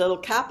vessels, these little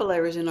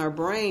capillaries in our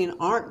brain,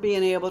 aren't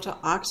being able to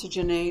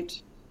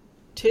oxygenate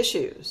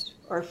tissues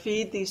or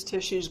feed these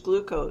tissues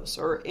glucose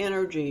or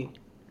energy,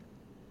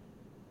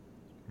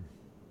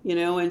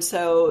 and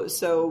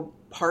so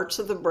parts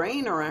of the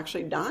brain are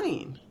actually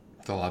dying.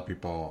 So a lot of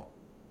people,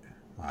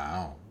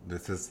 wow,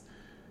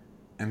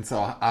 and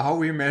so how are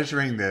we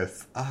measuring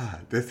this?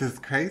 This is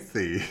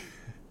crazy.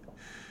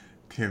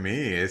 To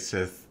me, it's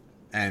just,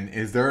 and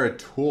is there a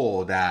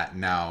tool that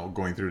now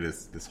going through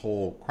this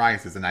whole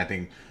crisis, and I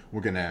think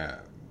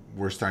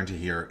we're starting to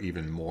hear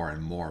even more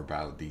and more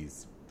about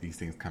these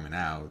things coming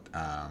out.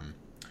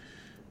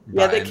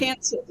 Yeah, But and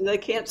they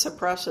can't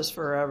suppress us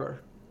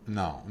forever.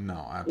 no,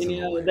 no, You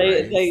know, absolutely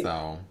right. they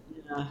So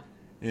yeah.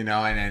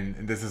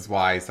 and this is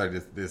why I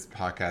started this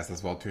podcast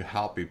as well, to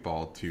help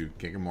people to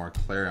get more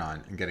clear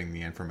on and getting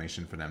the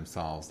information for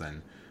themselves,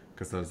 and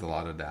because there's a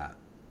lot of that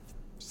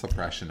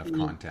suppression of Mm,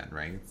 content,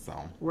 right?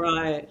 So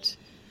right.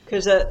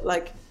 Because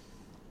like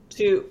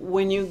to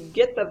when you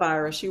get the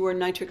virus, you were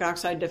nitric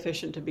oxide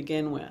deficient to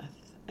begin with,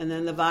 and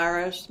then the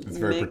virus it's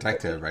very make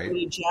protective, right?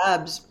 the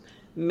jabs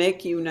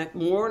make you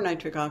more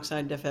nitric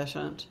oxide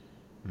deficient.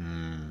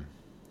 Mm,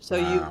 So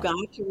wow,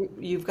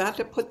 you've got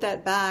to put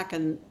that back,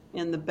 and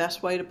the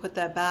best way to put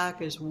that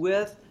back is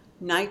with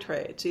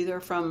nitrates, either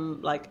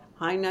from like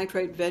high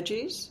nitrate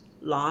veggies,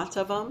 lots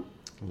of them,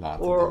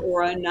 lots of them.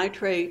 or a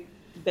nitrate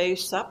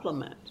based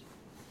supplement,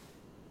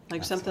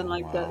 like That's something oh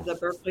like wow. the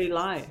Berkeley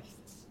Life.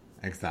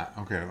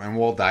 Exactly. Okay, and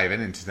we'll dive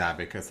into that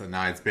because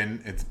now it's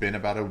been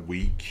about a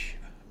week.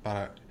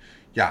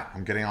 Yeah,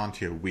 I'm getting on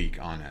to a week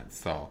on it.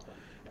 So,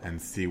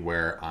 and see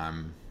where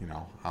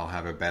I'll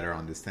have a better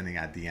understanding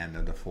at the end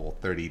of the full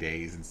 30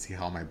 days and see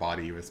how my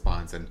body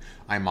responds. And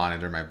I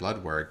monitor my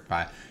blood work.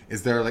 But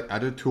is there like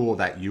other tool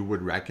that you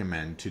would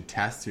recommend to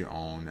test your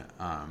own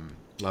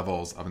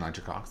levels of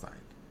nitric oxide?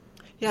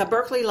 Yeah,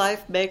 Berkeley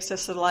Life makes a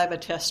saliva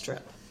test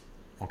strip.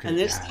 Okay, And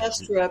this yeah,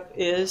 test strip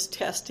is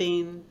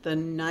testing the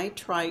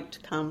nitrite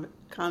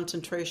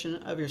concentration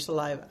of your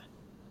saliva.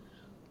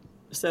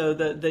 So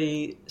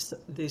the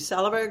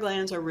salivary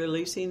glands are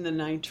releasing the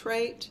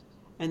nitrate,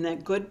 and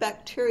that good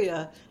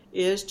bacteria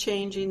is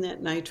changing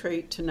that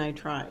nitrate to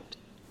nitrite.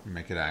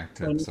 make it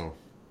active. So,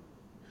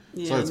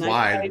 So yeah, it's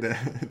why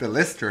nitrite, the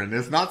Listerine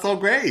is not so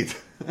great.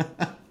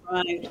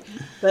 right.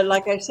 But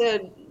like I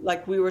said,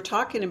 like we were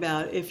talking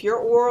about, if your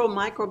oral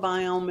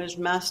microbiome is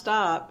messed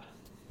up,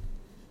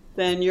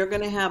 then you're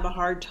going to have a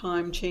hard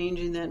time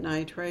changing that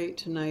nitrate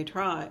to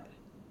nitrite.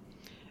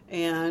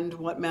 And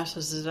what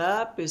messes it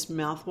up is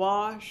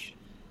mouthwash,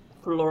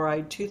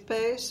 fluoride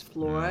toothpaste.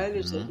 Fluoride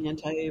is an Hmm.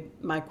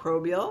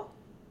 antimicrobial.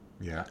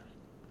 Yeah.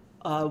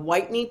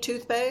 Whitening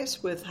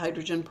toothpaste with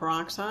hydrogen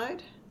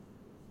peroxide.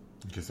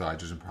 Just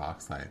hydrogen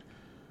peroxide.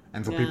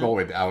 And so Yeah. people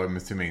with, I'm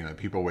assuming that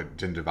people with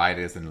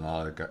gingivitis and a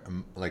lot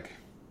of like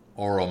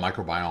oral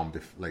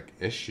microbiome like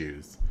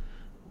issues,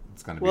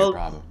 it's going to be a Well,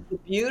 problem. the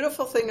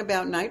beautiful thing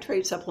about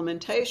nitrate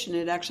supplementation,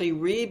 it actually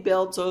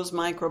rebuilds those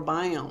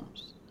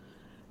microbiomes.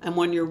 And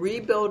when you're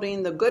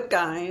rebuilding the good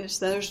guys,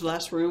 there's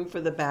less room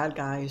for the bad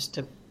guys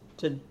to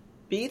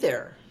be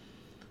there.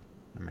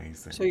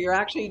 Amazing. So you're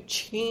actually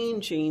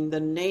changing the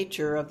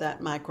nature of that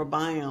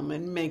microbiome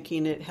and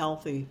making it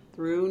healthy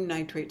through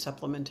nitrate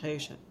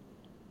supplementation.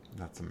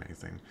 That's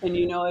amazing. And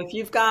you know, if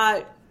you've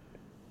got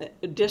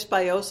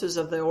dysbiosis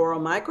of the oral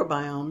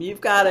microbiome,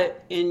 you've got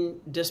it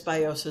in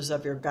dysbiosis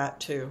of your gut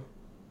too.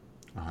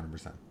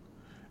 100%.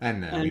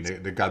 And I mean,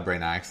 And the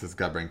gut-brain axis,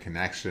 gut-brain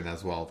connection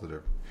as well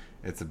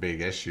it's a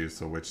big issue.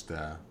 So which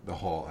the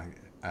whole,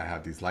 I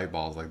have these light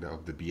bulbs like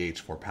of the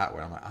BH4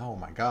 pathway. I'm like, oh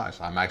my gosh,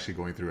 I'm actually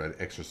going through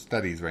extra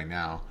studies right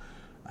now.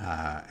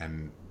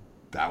 And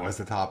that was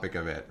the topic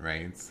of it,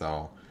 right?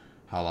 So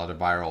how a lot of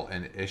viral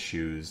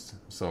issues.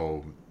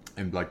 So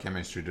in blood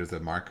chemistry, there's a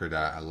marker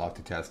that I love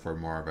to test for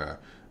more of a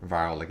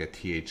viral, like a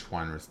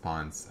Th1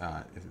 response.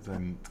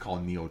 It's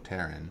called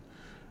neoterin,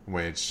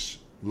 which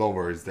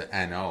lowers the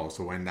NO.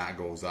 So when that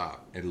goes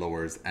up, it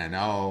lowers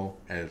NO,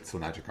 so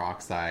nitric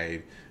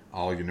oxide,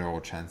 all your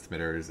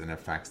neurotransmitters, and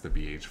affects the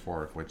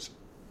BH4, which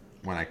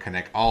when I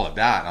connect all of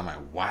that, I'm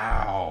like,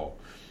 wow,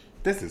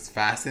 this is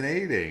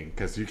fascinating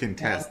because you can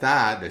test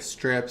that, the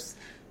strips,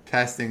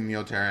 testing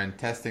neoterin,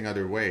 testing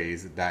other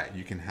ways that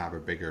you can have a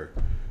bigger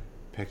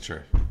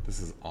picture. This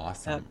is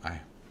awesome.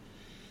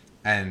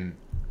 And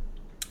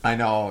I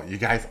know you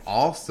guys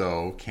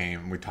also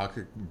we talked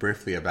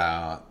briefly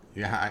about,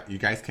 you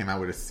guys came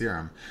out with a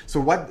serum. So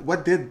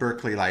what did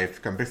Berkeley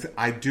Life come? Because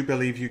I do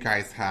believe you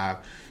guys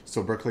have,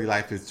 so Berkeley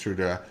Life is through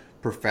the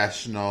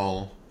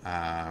professional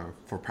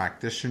for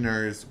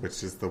practitioners,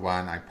 which is the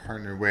one I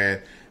partner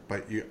with.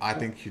 But I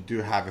think you do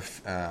have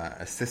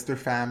a sister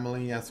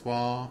family as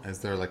well. Is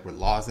there like with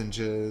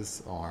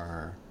lozenges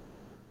or?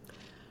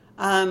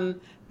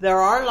 there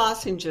are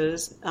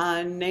lozenges.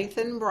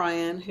 Nathan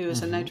Bryan, who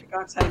is a nitric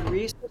oxide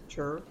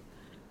researcher,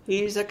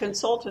 he's a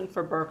consultant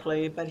for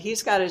Berkeley, but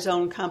he's got his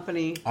own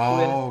company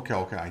with Oh,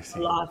 okay, I see.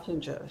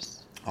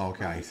 lozenges.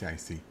 Okay, I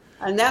see.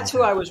 And that's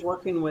who Okay, I was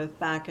working with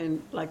back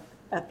in, like,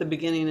 at the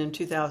beginning in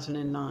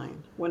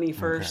 2009 when he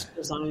okay. first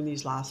designed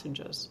these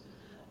lozenges.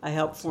 I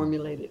helped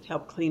formulate it,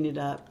 helped clean it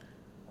up.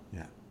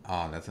 Yeah.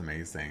 Oh, that's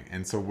amazing.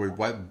 And so with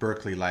what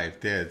Berkeley Life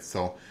did,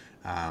 so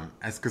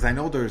as because I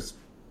know there's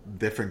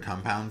different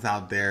compounds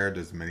out there.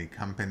 There's many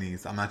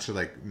companies. I'm not sure,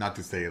 like, not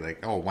to say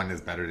like, oh, one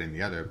is better than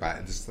the other,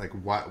 but just like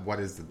what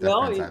is the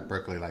Well, difference that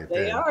Berkeley Life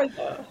they did? are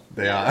though.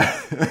 They Yeah.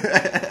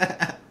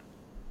 are.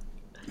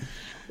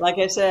 Like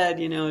I said,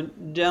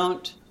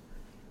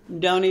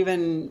 don't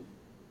even,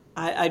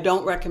 I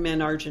don't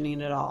recommend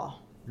arginine at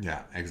all.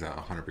 Yeah, exactly.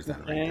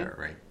 100% right Okay. there,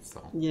 right?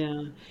 So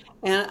Yeah.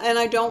 And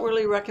I don't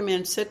really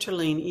recommend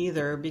citrulline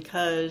either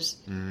because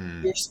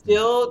Mm. you're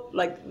still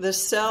like the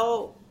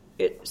cell.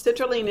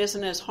 Citrulline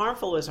isn't as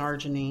harmful as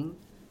arginine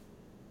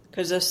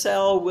because a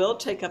cell will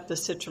take up the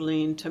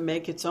citrulline to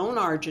make its own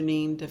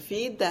arginine to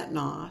feed that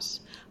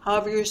NOS.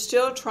 However, you're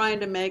still trying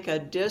to make a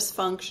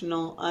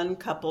dysfunctional,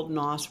 uncoupled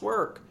NOS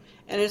work,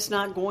 and it's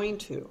not going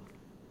to.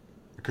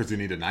 Because you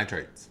need the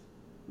nitrates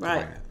to Right.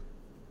 bring it.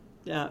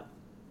 Yeah.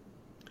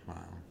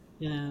 Wow.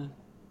 Yeah.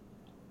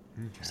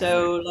 Okay.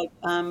 So,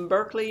 like,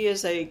 Berkeley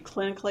is a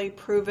clinically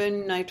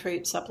proven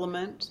nitrate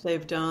supplement.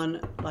 They've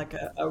done like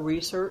a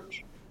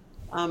research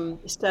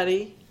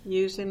study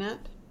using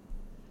it.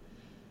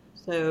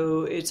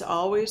 So it's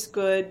always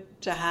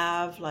good to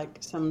have like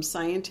some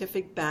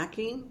scientific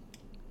backing.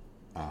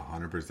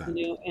 100%.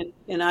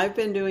 And I've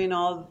been doing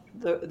all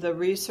the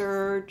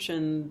research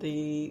and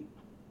the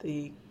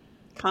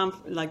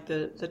like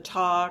the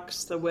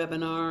talks, the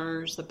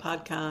webinars, the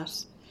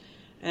podcasts,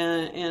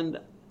 and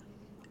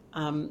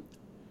um,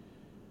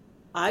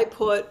 I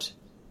put,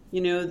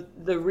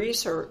 the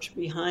research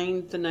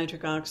behind the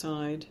nitric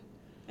oxide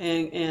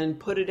and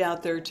put it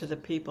out there to the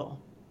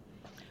people.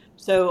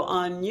 So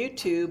on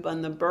YouTube,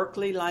 on the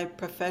Berkeley Life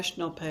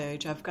Professional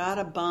page, I've got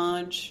a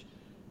bunch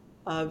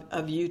of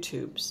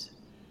YouTubes,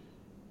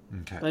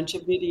 Okay. bunch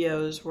of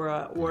videos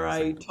where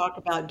I Amazing. talk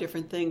about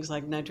different things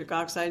like nitric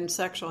oxide and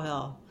sexual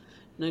health,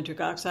 nitric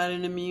oxide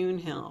and immune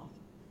health,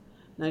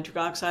 nitric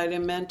oxide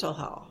and mental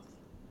health,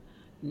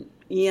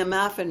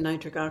 EMF and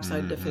nitric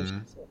oxide Mm-hmm.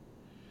 deficiency.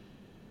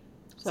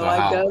 So So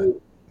I how,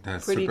 go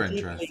that's pretty super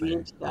deeply interesting.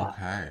 into that.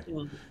 Okay.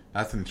 Yeah.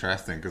 That's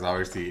interesting because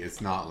obviously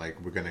it's not like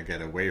we're going to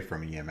get away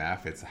from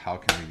EMF. It's how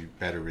can we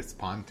better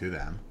respond to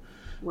them,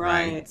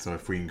 right? Right. So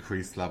if we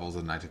increase levels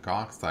of nitric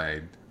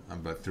oxide,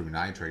 but through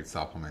nitrate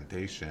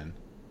supplementation,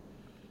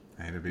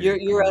 it'll be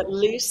You're at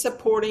least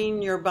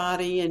supporting your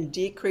body and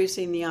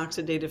decreasing the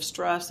oxidative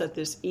stress that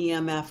this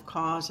EMF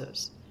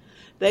causes.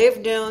 They've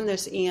known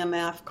this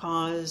EMF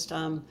caused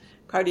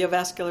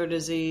cardiovascular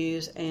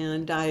disease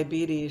and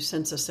diabetes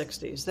since the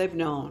 60s. They've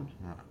known,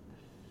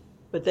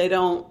 but they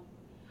don't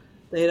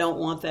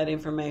want that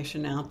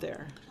information out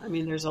there. I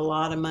mean, there's a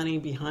lot of money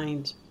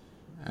behind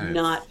and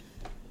it's not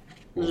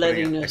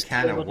opening letting a us be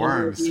can of able to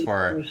know worms the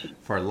for information.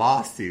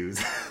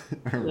 lawsuits,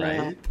 Yeah.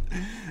 right?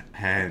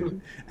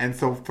 And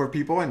so for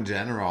people in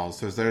general,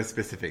 so is there a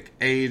specific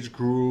age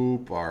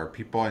group or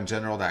people in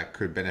general that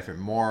could benefit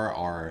more,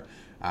 or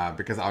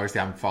because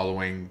obviously I'm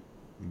following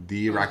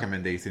the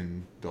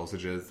recommendation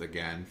dosages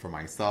again for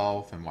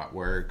myself and what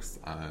works.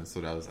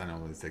 So that was, I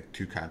know it's like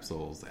 2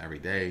 capsules every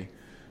day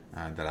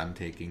that I'm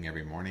taking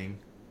every morning.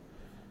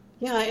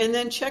 Yeah, and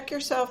then check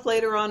yourself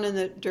later on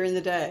during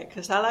the day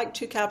because I like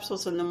 2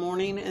 capsules in the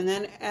morning and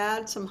then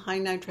add some high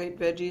nitrate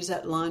veggies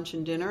at lunch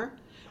and dinner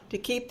to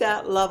keep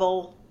that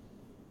level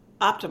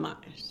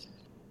optimized.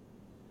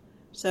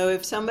 So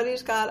if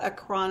somebody's got a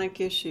chronic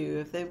issue,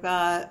 if they've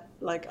got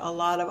like a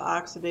lot of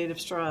oxidative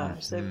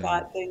stress, they've Hmm.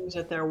 got things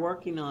that they're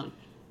working on,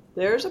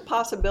 there's a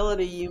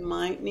possibility you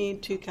might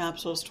need 2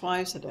 capsules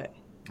twice a day.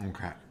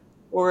 Okay.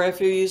 Or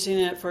if you're using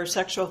it for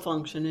sexual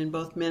function in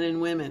both men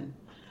and women,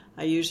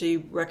 I usually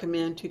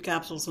recommend 2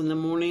 capsules in the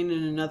morning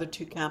and another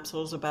 2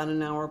 capsules about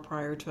an hour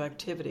prior to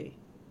activity.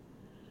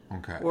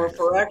 Okay. Or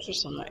for Excellent.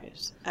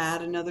 exercise,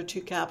 add another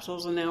 2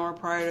 capsules an hour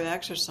prior to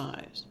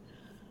exercise.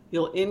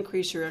 You'll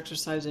increase your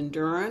exercise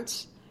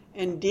endurance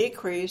and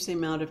decrease the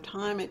amount of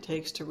time it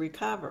takes to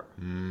recover.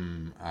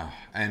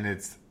 And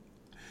this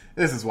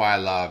is why I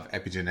love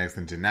epigenetics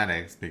and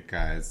genetics,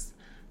 because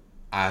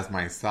as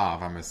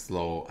myself, I'm a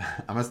slow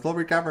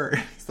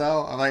recover.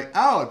 So I'm like,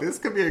 oh, this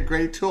could be a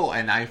great tool.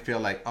 And I feel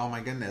like, oh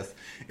my goodness,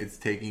 it's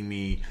taking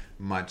me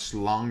much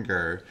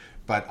longer.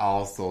 But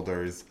also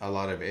there's a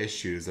lot of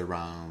issues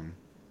around,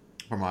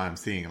 from what I'm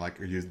seeing, like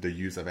the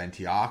use of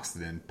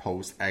antioxidant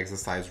post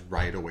exercise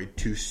right away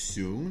too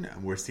soon.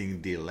 And we're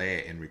seeing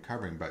delay in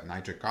recovering. But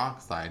nitric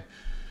oxide,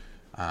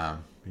 a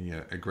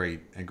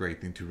great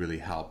thing to really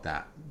help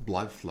that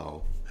blood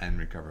flow and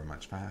recover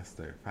much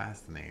faster.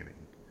 Fascinating.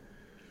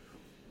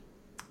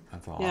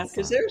 That's Yeah,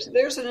 because awesome.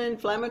 there's an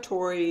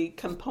inflammatory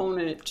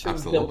component to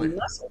Absolutely. building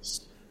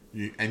muscles.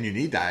 You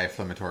need that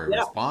inflammatory Yeah,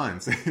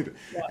 response,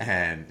 yeah.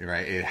 and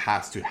right, it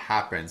has to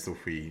happen. So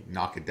if we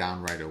knock it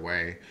down right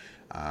away,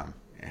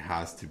 it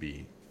has to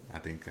be. I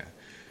think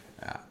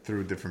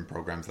through different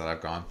programs that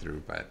I've gone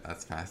through, but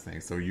that's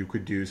fascinating. So you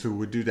could do, so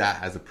would do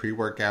that as a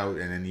pre-workout,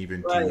 and then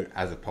even Right. to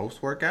as a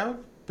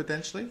post-workout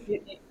potentially.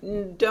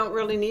 You don't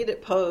really need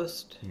it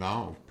post,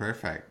 No,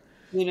 perfect.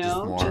 Just you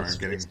know, more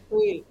getting just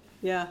pre.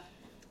 Yeah.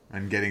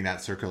 and getting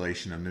that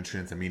circulation of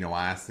nutrients, amino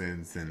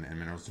acids, and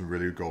minerals to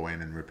really go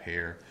in and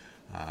repair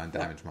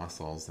Yeah. damaged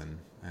muscles and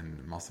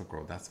muscle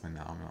growth. That's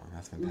phenomenal.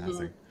 That's hmm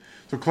fantastic.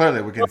 So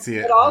clearly, we can see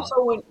But it.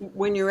 also,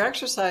 when you're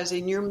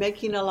exercising, you're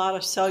making a lot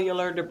of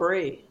cellular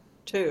debris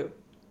too.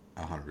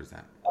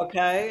 100%.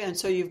 Okay, and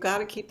so you've got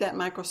to keep that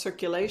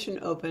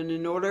microcirculation open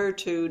in order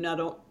to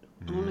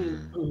only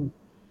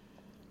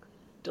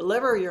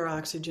deliver your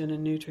oxygen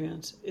and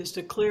nutrients, is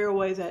to clear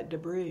away that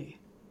debris.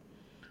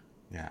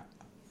 Yeah,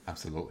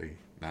 absolutely.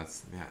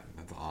 That's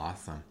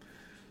awesome.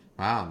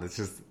 Wow, there's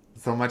just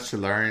so much to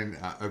learn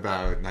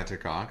about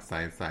nitric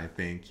oxides. I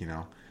think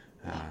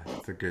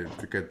it's a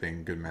good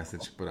thing, good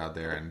message to put out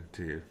there, and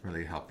to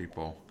really help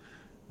people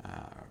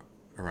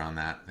around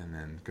that. And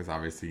then because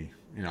obviously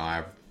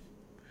I've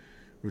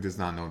who does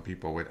not know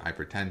people with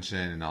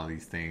hypertension and all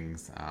these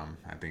things.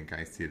 I think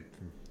I see it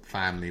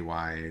family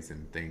wise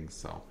and things.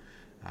 So,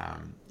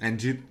 and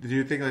do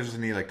you think there's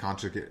any like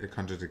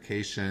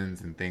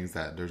contraindications and things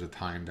that there's a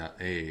time that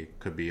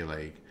could be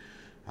like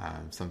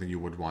something you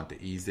would want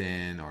to ease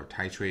in or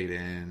titrate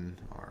in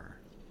or?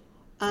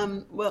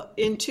 Well,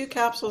 in 2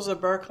 capsules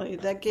of Berkeley,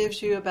 that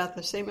gives you about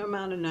the same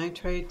amount of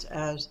nitrates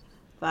as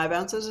 5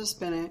 ounces of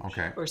spinach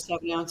or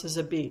 7 ounces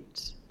of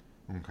beets.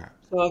 Okay.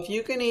 So if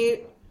you can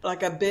eat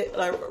like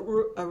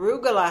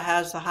arugula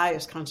has the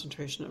highest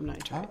concentration of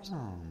nitrates.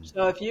 Oh.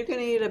 So if you can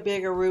eat a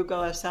big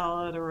arugula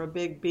salad or a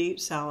big beet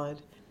salad,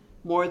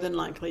 more than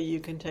likely you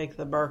can take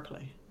the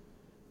Berkeley.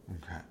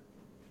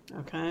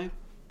 Okay?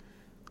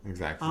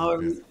 Exactly.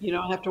 However, you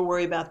don't have to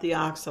worry about the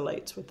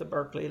oxalates with the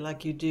Berkeley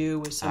like you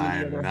do with some of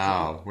the other.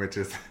 I know, which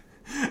is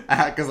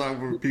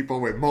because people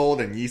with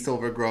mold and yeast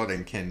overgrowth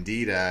and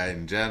candida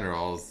in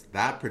general,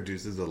 that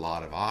produces a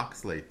lot of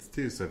oxalates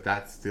too. So if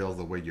that steals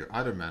away your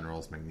other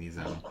minerals,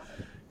 magnesium,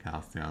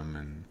 calcium,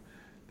 and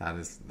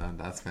that's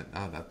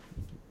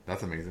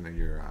amazing that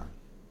you're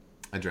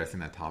addressing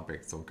that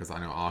topic. So because I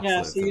know oxalates.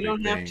 Yeah, so you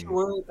don't have to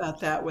worry about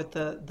that with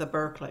the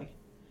Berkeley.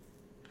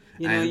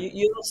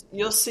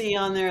 You'll see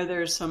on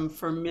there's some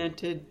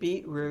fermented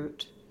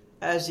beetroot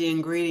as the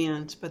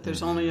ingredients, but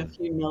there's only a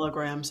few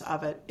milligrams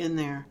of it in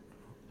there.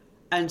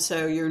 And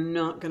so you're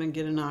not going to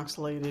get an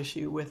oxalate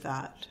issue with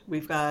that.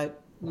 We've got,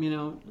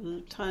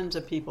 tons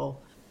of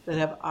people that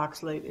have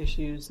oxalate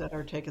issues that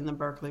are taking the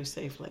Berkeley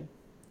safely.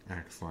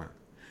 Excellent.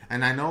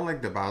 And I know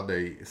about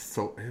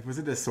was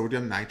it the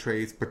sodium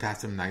nitrates,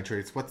 potassium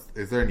nitrates?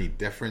 Is there any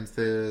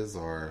differences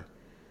or?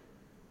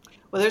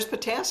 Well, there's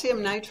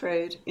potassium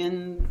nitrate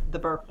in the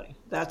Berkeley.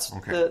 That's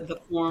the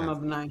form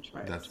of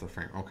nitrate. That's the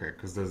frame. Okay,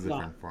 because there's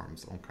different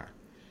forms. Okay.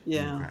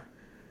 Yeah. Okay.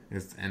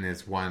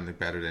 Is one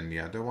better than the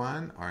other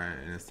one, or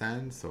in a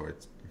sense, or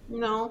it's?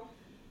 No.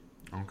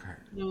 Okay.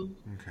 No.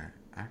 Okay.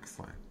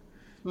 Excellent.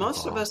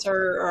 Most of us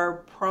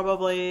are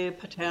probably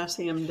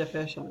potassium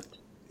deficient.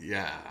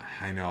 Yeah,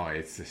 I know.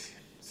 It's a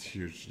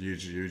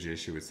huge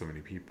issue with so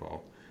many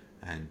people,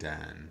 and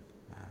then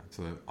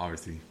so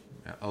obviously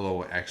a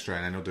little extra.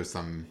 And I know there's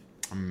some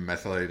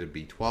methylated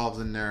B12s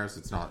in there, so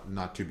it's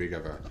not too big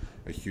of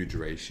a huge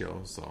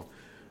ratio. So.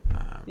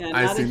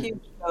 Not a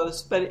huge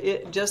dose, but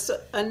it just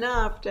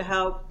enough to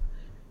help,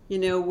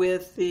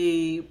 with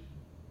the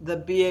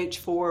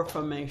BH4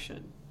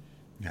 formation.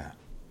 Yeah.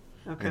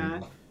 Okay.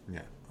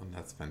 And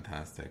that's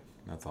fantastic.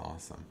 That's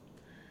awesome.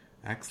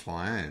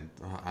 Excellent.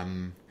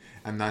 I'm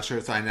not sure.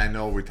 So I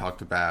know we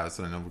talked about.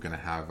 So I know we're going to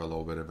have a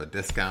little bit of a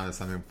discount or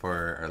something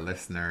for our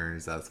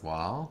listeners as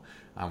well,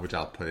 which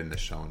I'll put in the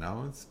show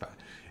notes. But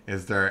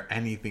is there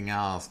anything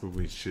else that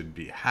we should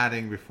be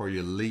adding before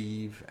you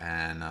leave?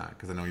 And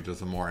because I know you do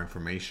some more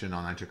information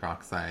on nitric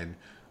oxide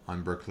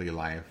on Berkeley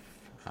Life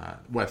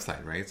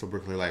website, right? So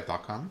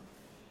berkeleylife.com?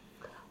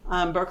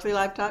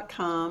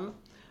 Berkeleylife.com.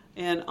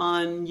 And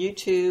on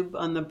YouTube,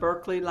 on the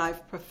Berkeley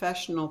Life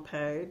professional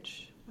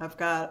page, I've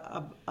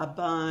got a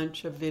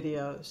bunch of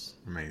videos.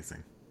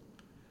 Amazing.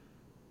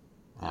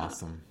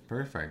 Awesome.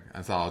 Perfect.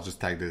 And so I'll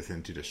just tag this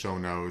into the show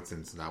notes,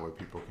 and so that way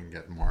people can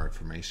get more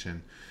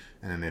information.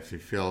 And then if you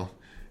feel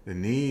the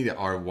need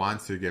or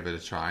want to give it a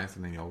try, so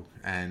then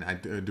and I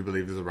do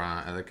believe there's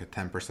around like a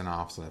 10%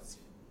 off. So that's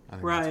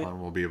what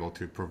we'll be able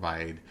to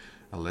provide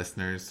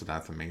listeners. So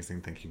that's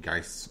amazing. Thank you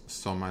guys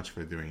so much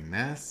for doing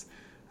this.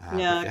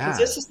 Because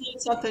this is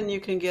not something you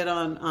can get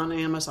on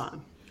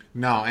Amazon.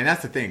 No, and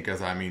that's the thing,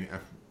 because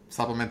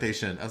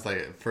supplementation, that's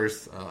like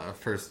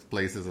first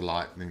place is a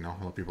lot. A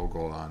lot of people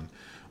go on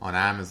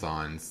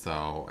Amazon.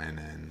 So and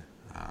then.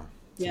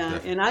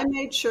 And I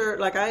made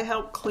sure, I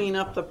helped clean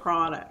up the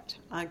product.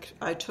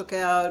 I took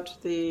out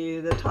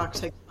the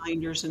toxic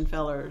binders and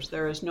fillers.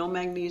 There is no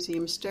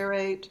magnesium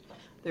stearate.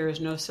 There is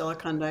no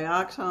silicon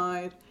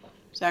dioxide.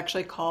 It's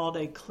actually called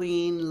a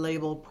clean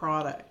label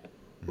product,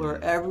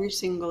 where every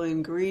single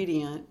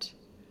ingredient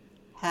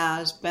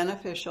has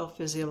beneficial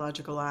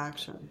physiological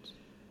actions.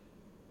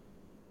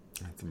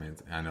 That's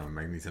amazing. I know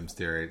magnesium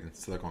stearate and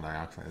silicon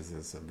dioxide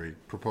is a big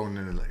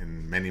proponent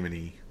in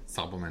many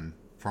supplement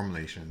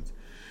formulations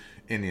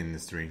in the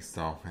industry.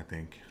 So I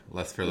think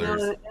less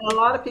fillers. And a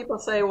lot of people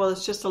say, well,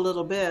 it's just a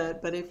little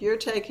bit. But if you're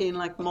taking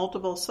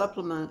multiple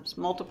supplements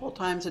multiple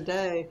times a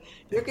day,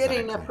 you're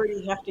getting a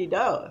pretty hefty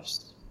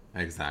dose.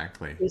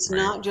 Exactly. It's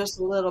not just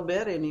a little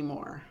bit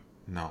anymore.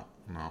 No,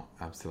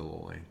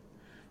 absolutely.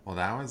 Well,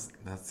 that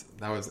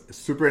was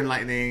super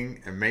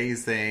enlightening,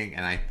 amazing,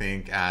 and I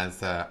think and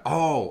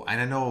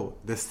I know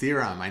the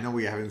serum. I know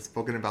we haven't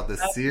spoken about the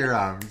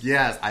serum.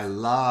 Yes, I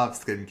love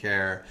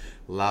skincare.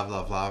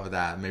 Love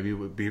that. Maybe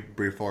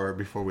before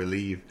we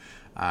leave,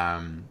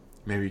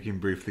 maybe you can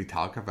briefly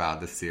talk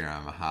about the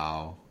serum.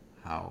 How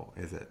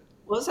is it?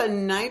 Well, it's a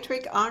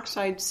nitric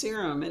oxide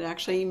serum. It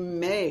actually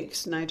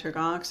makes nitric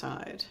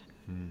oxide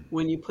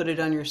when you put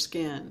it on your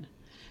skin.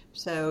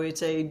 So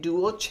it's a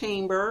dual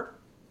chamber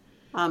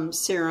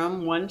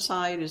serum. One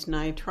side is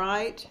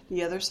nitrite,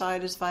 the other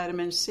side is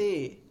vitamin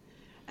C.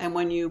 And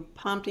when you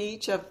pump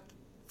each of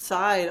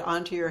side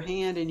onto your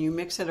hand and you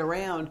mix it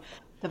around,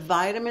 the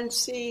vitamin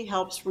C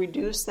helps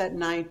reduce that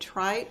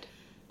nitrite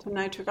to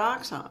nitric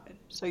oxide.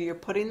 So you're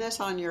putting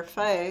this on your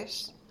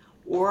face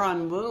or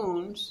on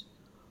wounds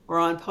or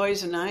on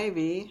poison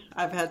ivy.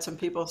 I've had some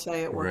people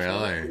say it works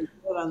really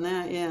good on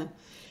that. Yeah.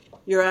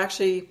 You're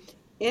actually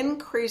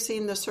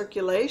increasing the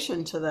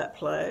circulation to that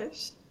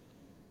place.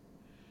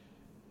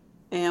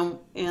 And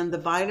the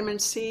vitamin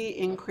C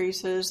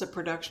increases the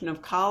production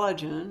of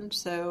collagen.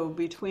 So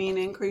between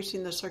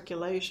increasing the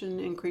circulation,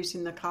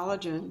 increasing the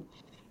collagen,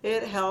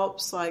 it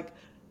helps like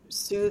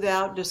soothe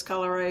out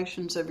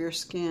discolorations of your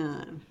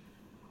skin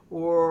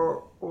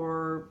or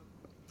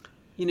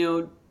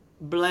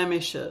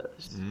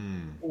blemishes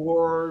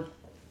or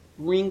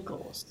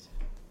wrinkles.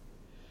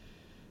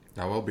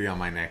 That will be on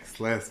my next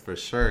list for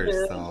sure.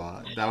 Yeah.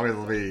 So that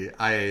will be,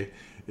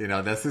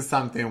 this is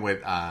something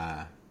with,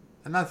 I'm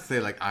not to say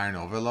like iron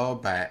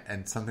overload, but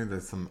and something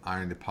that's some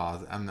iron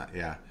deposit.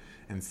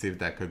 And see if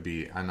that could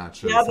be, I'm not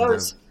sure.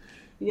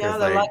 Yeah,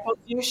 the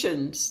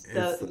lipofuscions.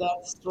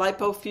 That's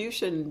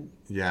lipofusion.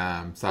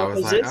 Yeah, so I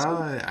was like,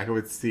 I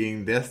was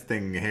seeing this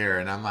thing here,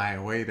 and I'm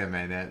like, wait a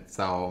minute.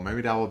 So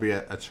maybe that will be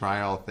a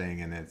trial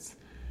thing, and it's,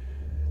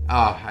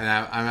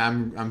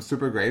 and I'm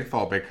super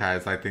grateful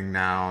because I think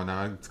now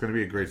it's going to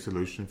be a great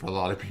solution for a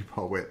lot of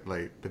people with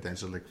like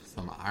potentially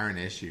some iron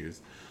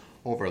issues,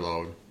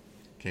 overload,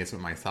 case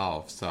with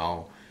myself.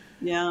 So.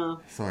 Yeah.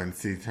 So and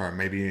see,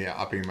 maybe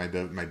upping my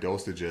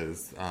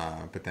dosages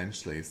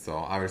potentially. So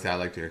obviously, I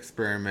like to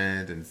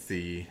experiment and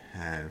see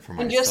for myself.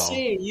 And just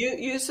see, you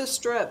use a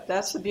strip.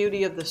 That's the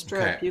beauty of the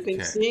strip. Okay, you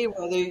can see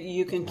whether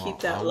you can keep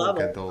that I'll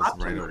level. I'll get those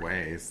right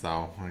away.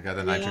 So I got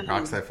the nitric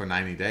oxide for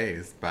 90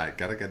 days, but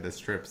gotta get the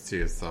strips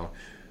too. So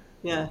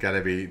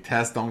gotta be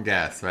test, don't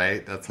guess,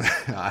 right? That's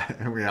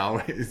what we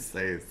always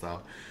say.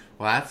 So.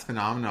 Well, that's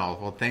phenomenal.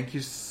 Well, thank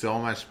you so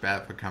much,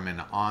 Beth, for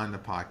coming on the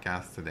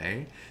podcast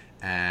today.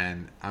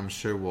 And I'm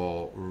sure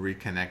we'll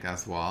reconnect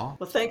as well.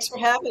 Well, thanks for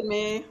having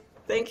me.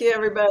 Thank you,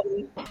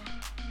 everybody.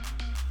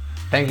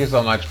 Thank you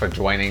so much for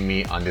joining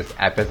me on this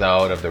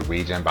episode of the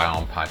Regen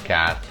Biome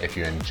podcast. If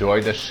you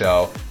enjoyed the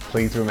show,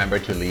 please remember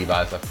to leave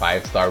us a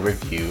 5-star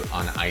review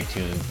on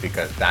iTunes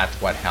because that's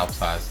what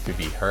helps us to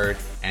be heard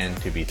and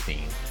to be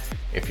seen.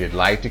 If you'd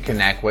like to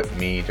connect with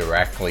me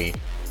directly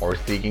or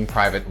seeking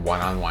private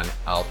one-on-one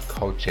health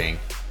coaching,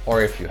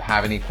 or if you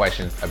have any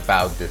questions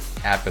about this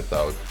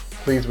episode,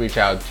 please reach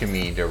out to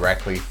me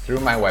directly through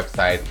my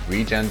website,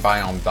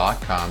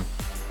 regenbiome.com,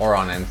 or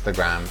on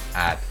Instagram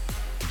at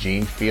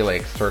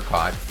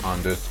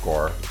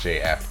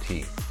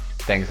JeanFelixCircot_JFT.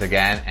 Thanks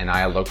again, and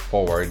I look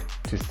forward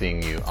to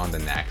seeing you on the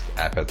next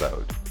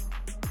episode.